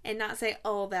that and not say,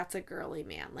 oh, that's a girly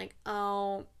man.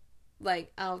 Oh,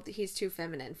 he's too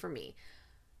feminine for me.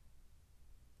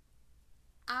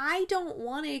 I don't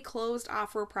want a closed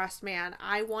off, repressed man.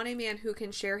 I want a man who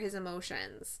can share his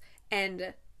emotions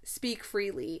and speak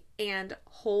freely and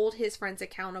hold his friends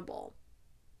accountable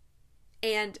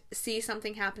and see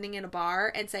something happening in a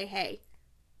bar and say, hey,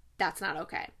 that's not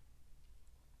okay.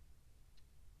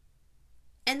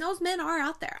 And those men are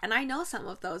out there. And I know some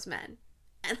of those men.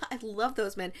 And I love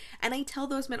those men. And I tell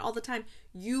those men all the time,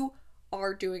 you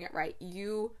are doing it right.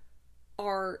 You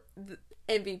are the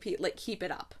MVP. Keep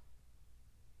it up.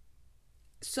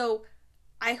 So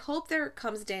I hope there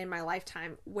comes a day in my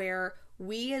lifetime where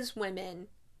we as women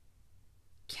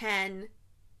can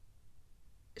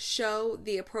show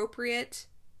the appropriate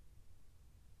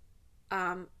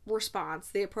response,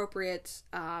 the appropriate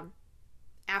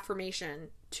affirmation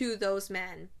to those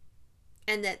men,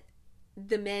 and that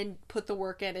the men put the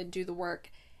work in and do the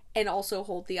work and also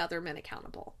hold the other men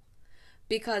accountable.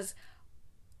 Because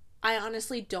I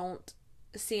honestly don't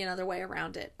see another way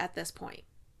around it at this point.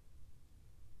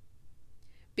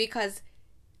 Because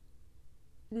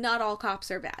not all cops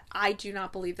are bad. I do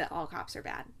not believe that all cops are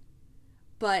bad.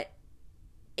 But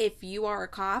if you are a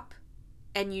cop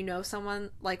and you know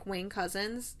someone like Wayne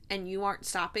Couzens and you aren't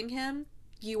stopping him,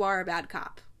 you are a bad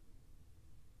cop.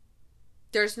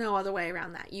 There's no other way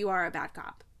around that. You are a bad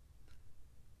cop.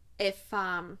 If,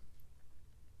 I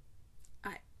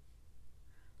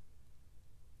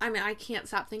can't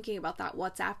stop thinking about that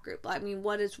WhatsApp group.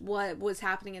 What was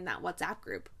happening in that WhatsApp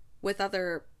group with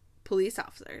other police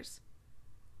officers?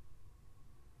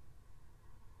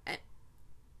 And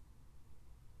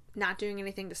not doing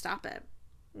anything to stop it.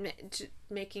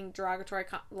 Making derogatory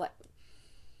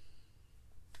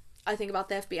I think about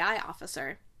the FBI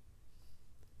officer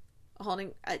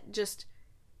holding,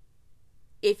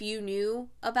 if you knew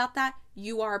about that,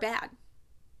 you are bad.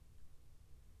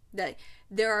 That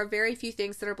there are very few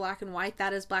things that are black and white.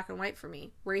 That is black and white for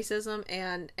me. Racism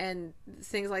and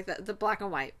things like that. The black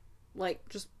and white. Like,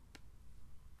 just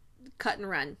cut and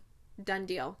run. Done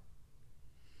deal.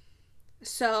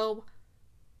 So,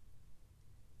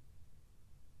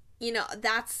 you know,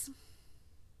 that's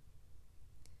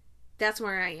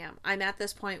where I am. I'm at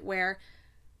this point where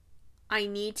I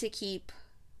need to keep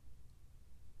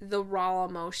the raw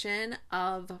emotion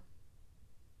of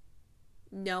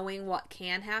knowing what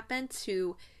can happen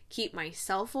to keep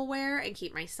myself aware and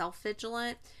keep myself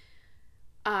vigilant.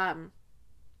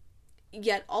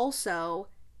 Yet also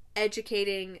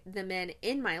educating the men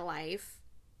in my life,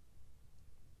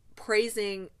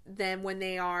 praising them when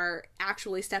they are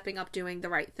actually stepping up doing the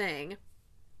right thing,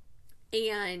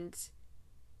 and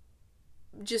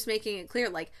just making it clear,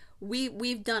 like,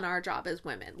 we've done our job as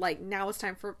women. Like, now it's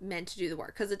time for men to do the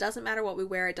work, because it doesn't matter what we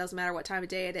wear, it doesn't matter what time of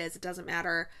day it is, it doesn't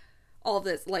matter all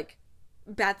this, like,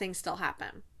 bad things still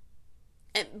happen.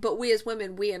 But we as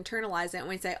women, we internalize it and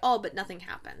we say, oh, but nothing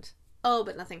happened. Oh,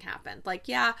 but nothing happened. Like,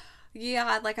 yeah,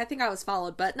 like, I think I was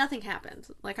followed, but nothing happened.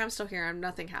 Like, I'm still here and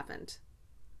nothing happened.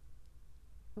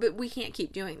 But we can't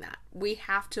keep doing that. We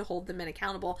have to hold the men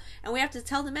accountable, and we have to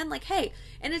tell the men, like, hey,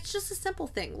 and it's just a simple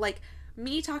thing. Like,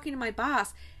 me talking to my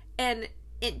boss and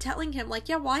telling him, like,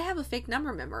 yeah, well, I have a fake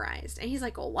number memorized. And he's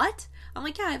like, oh, what? I'm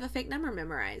like, yeah, I have a fake number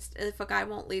memorized. If a guy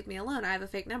won't leave me alone, I have a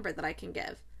fake number that I can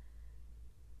give.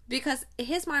 Because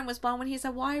his mind was blown when he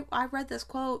said, well, I read this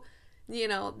quote, you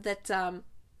know, that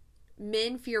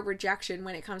men fear rejection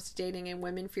when it comes to dating and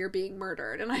women fear being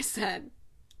murdered. And I said,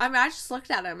 I just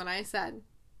looked at him and I said,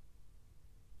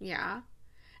 yeah.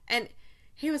 And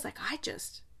he was like,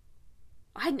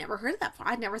 I'd never heard of that before.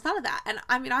 I'd never thought of that. And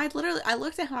I mean, I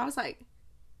looked at him and I was like,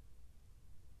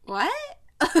 what?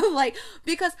 Like,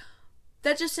 because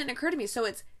that just didn't occur to me. So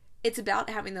it's about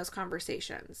having those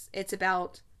conversations. It's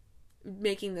about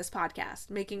making this podcast,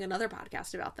 making another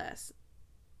podcast about this.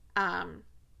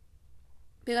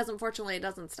 Because unfortunately it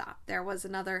doesn't stop. There was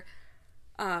another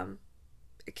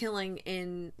killing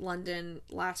in London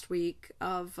last week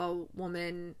of a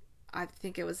woman. I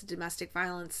think it was a domestic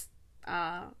violence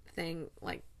thing,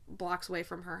 like, blocks away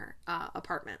from her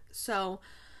apartment. So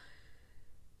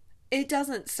it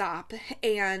doesn't stop,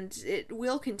 and it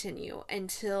will continue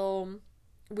until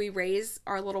we raise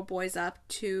our little boys up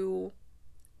to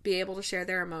be able to share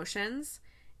their emotions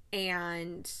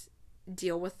and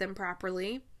deal with them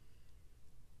properly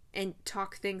and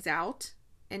talk things out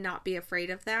and not be afraid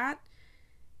of that.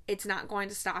 It's not going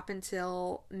to stop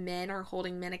until men are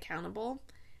holding men accountable.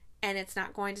 And it's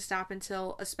not going to stop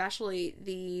until, especially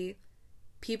the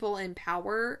people in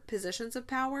power, positions of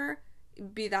power,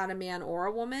 be that a man or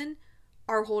a woman,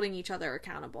 are holding each other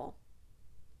accountable.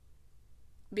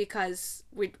 Because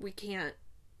we can't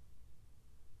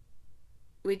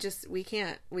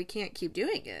keep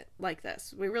doing it like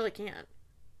this. We really can't.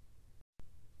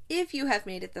 If you have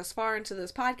made it this far into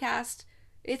this podcast,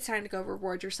 it's time to go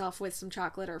reward yourself with some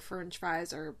chocolate or french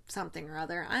fries or something or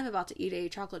other. I'm about to eat a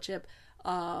chocolate chip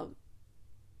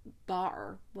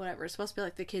bar, whatever. It's supposed to be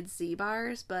like the kids' Z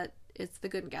bars, but it's the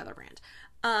Good and Gather brand.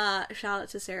 Shout out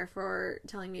to Sarah for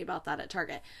telling me about that at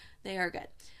Target. They are good.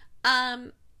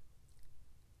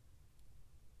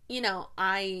 You know,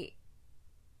 I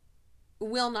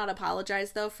will not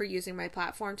apologize, though, for using my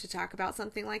platform to talk about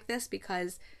something like this,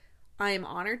 because I am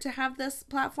honored to have this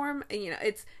platform. And, you know,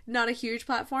 it's not a huge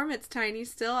platform. It's tiny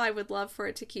still. I would love for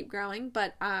it to keep growing.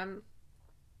 But,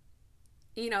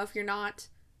 you know, if you're not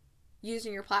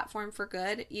using your platform for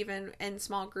good, even in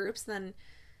small groups, then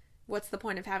what's the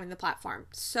point of having the platform?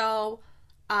 So,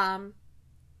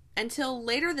 until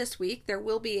later this week, there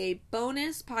will be a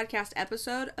bonus podcast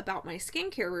episode about my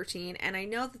skincare routine, and I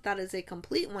know that is a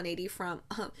complete 180 from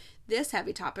this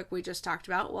heavy topic we just talked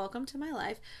about. Welcome to my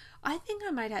life. I think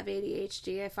I might have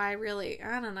ADHD if I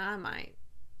don't know, I might.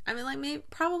 I mean, like, maybe,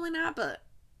 probably not, but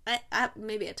I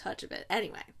maybe a touch of it.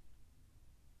 Anyway.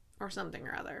 Or something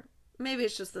or other. Maybe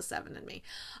it's just the 7 in me.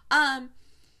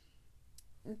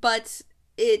 But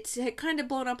it had kind of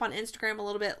blown up on Instagram a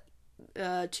little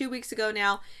bit 2 weeks ago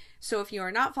now. So if you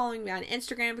are not following me on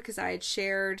Instagram, because I had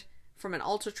shared from an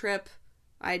ultra trip,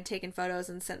 I had taken photos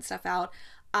and sent stuff out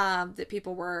that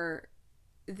people were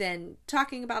then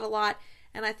talking about a lot.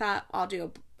 And I thought I'll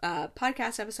do a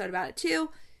podcast episode about it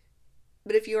too.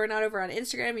 But if you are not over on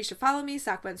Instagram, you should follow me,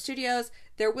 Sockbun Studios.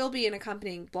 There will be an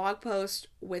accompanying blog post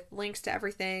with links to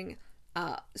everything.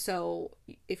 So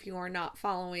if you are not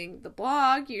following the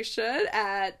blog, you should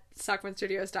at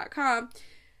sockbunstudios.com.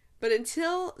 But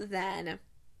until then,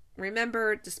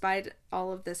 remember, despite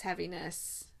all of this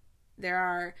heaviness, there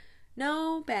are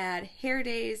No bad hair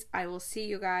days. I will see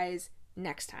you guys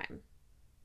next time.